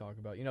else can we talk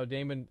about?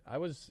 Damon,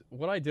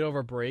 what I did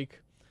over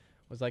break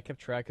was I kept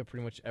track of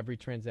pretty much every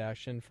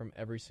transaction from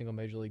every single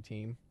Major League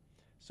team.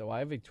 So I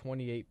have a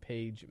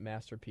 28-page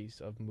masterpiece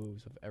of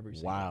moves of every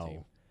single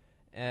team.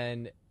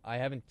 And I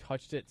haven't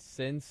touched it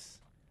since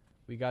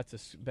we got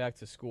back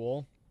to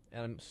school,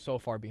 and I'm so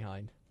far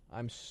behind.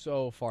 I'm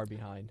so far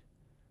behind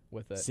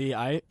with it. See,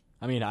 I've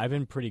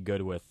been pretty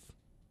good with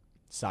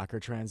soccer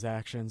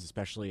transactions,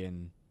 especially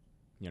in,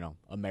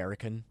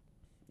 American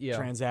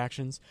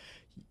transactions.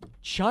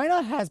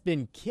 China has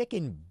been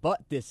kicking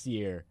butt this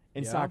year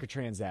in soccer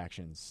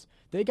transactions.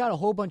 They got a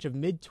whole bunch of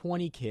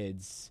mid-20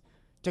 kids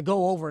to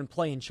go over and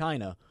play in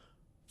China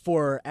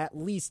for at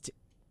least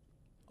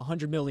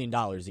 $100 million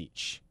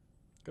each.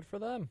 Good for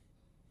them.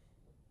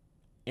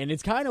 And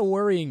it's kind of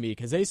worrying me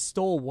because they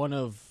stole one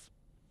of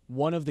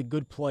the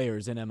good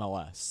players in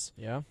MLS.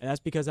 Yeah. And that's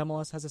because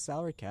MLS has a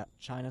salary cap.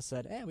 China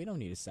said, we don't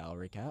need a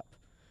salary cap.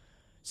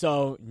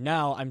 So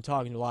now I'm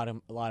talking to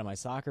a lot of my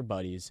soccer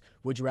buddies.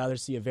 Would you rather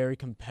see a very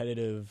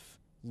competitive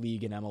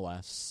league in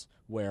MLS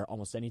where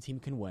almost any team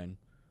can win?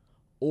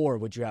 Or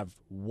would you have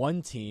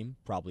one team,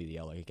 probably the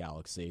LA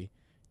Galaxy,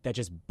 that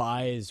just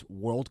buys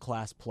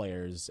world-class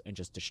players and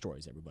just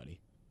destroys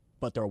everybody?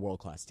 But they're a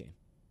world-class team.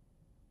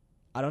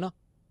 I don't know.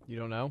 You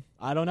don't know?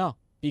 I don't know.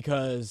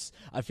 Because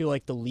I feel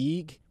like the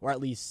league, or at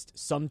least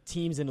some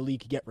teams in the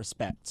league, get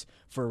respect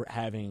for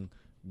having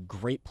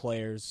great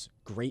players,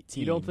 great teams.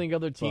 You don't think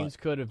other teams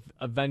could have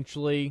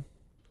eventually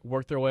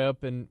worked their way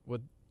up and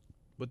with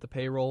the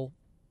payroll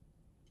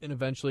and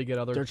eventually get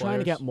other players? They're trying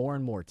to get more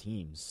and more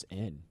teams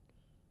in.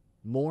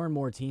 More and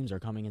more teams are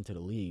coming into the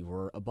league.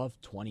 We're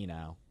above 20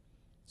 now.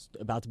 It's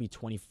about to be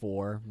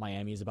 24.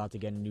 Miami is about to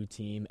get a new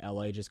team.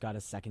 LA just got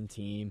a second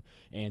team.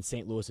 And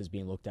St. Louis is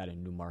being looked at in a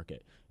new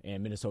market.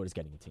 And Minnesota's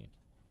getting a team.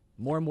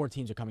 More and more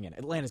teams are coming in.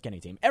 Atlanta's getting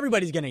a team.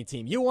 Everybody's getting a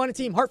team. You want a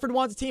team. Hartford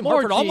wants a team. More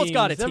Hartford teams. almost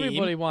got a team.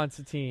 Everybody wants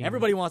a team.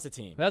 Everybody wants a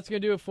team. That's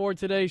going to do it for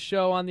today's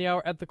show on the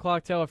Hour at the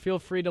Clock Tower. Feel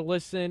free to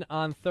listen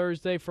on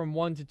Thursday from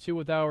 1 to 2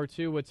 with Hour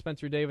 2 with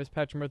Spencer Davis,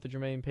 Patrick Murtha,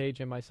 Jermaine Page,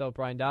 and myself,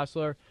 Brian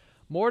Dossler.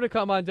 More to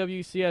come on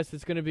WCS.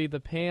 It's going to be the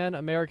Pan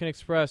American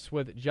Express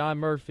with John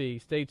Murphy.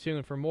 Stay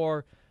tuned for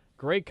more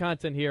great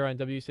content here on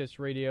WCS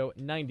Radio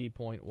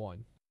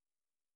 90.1.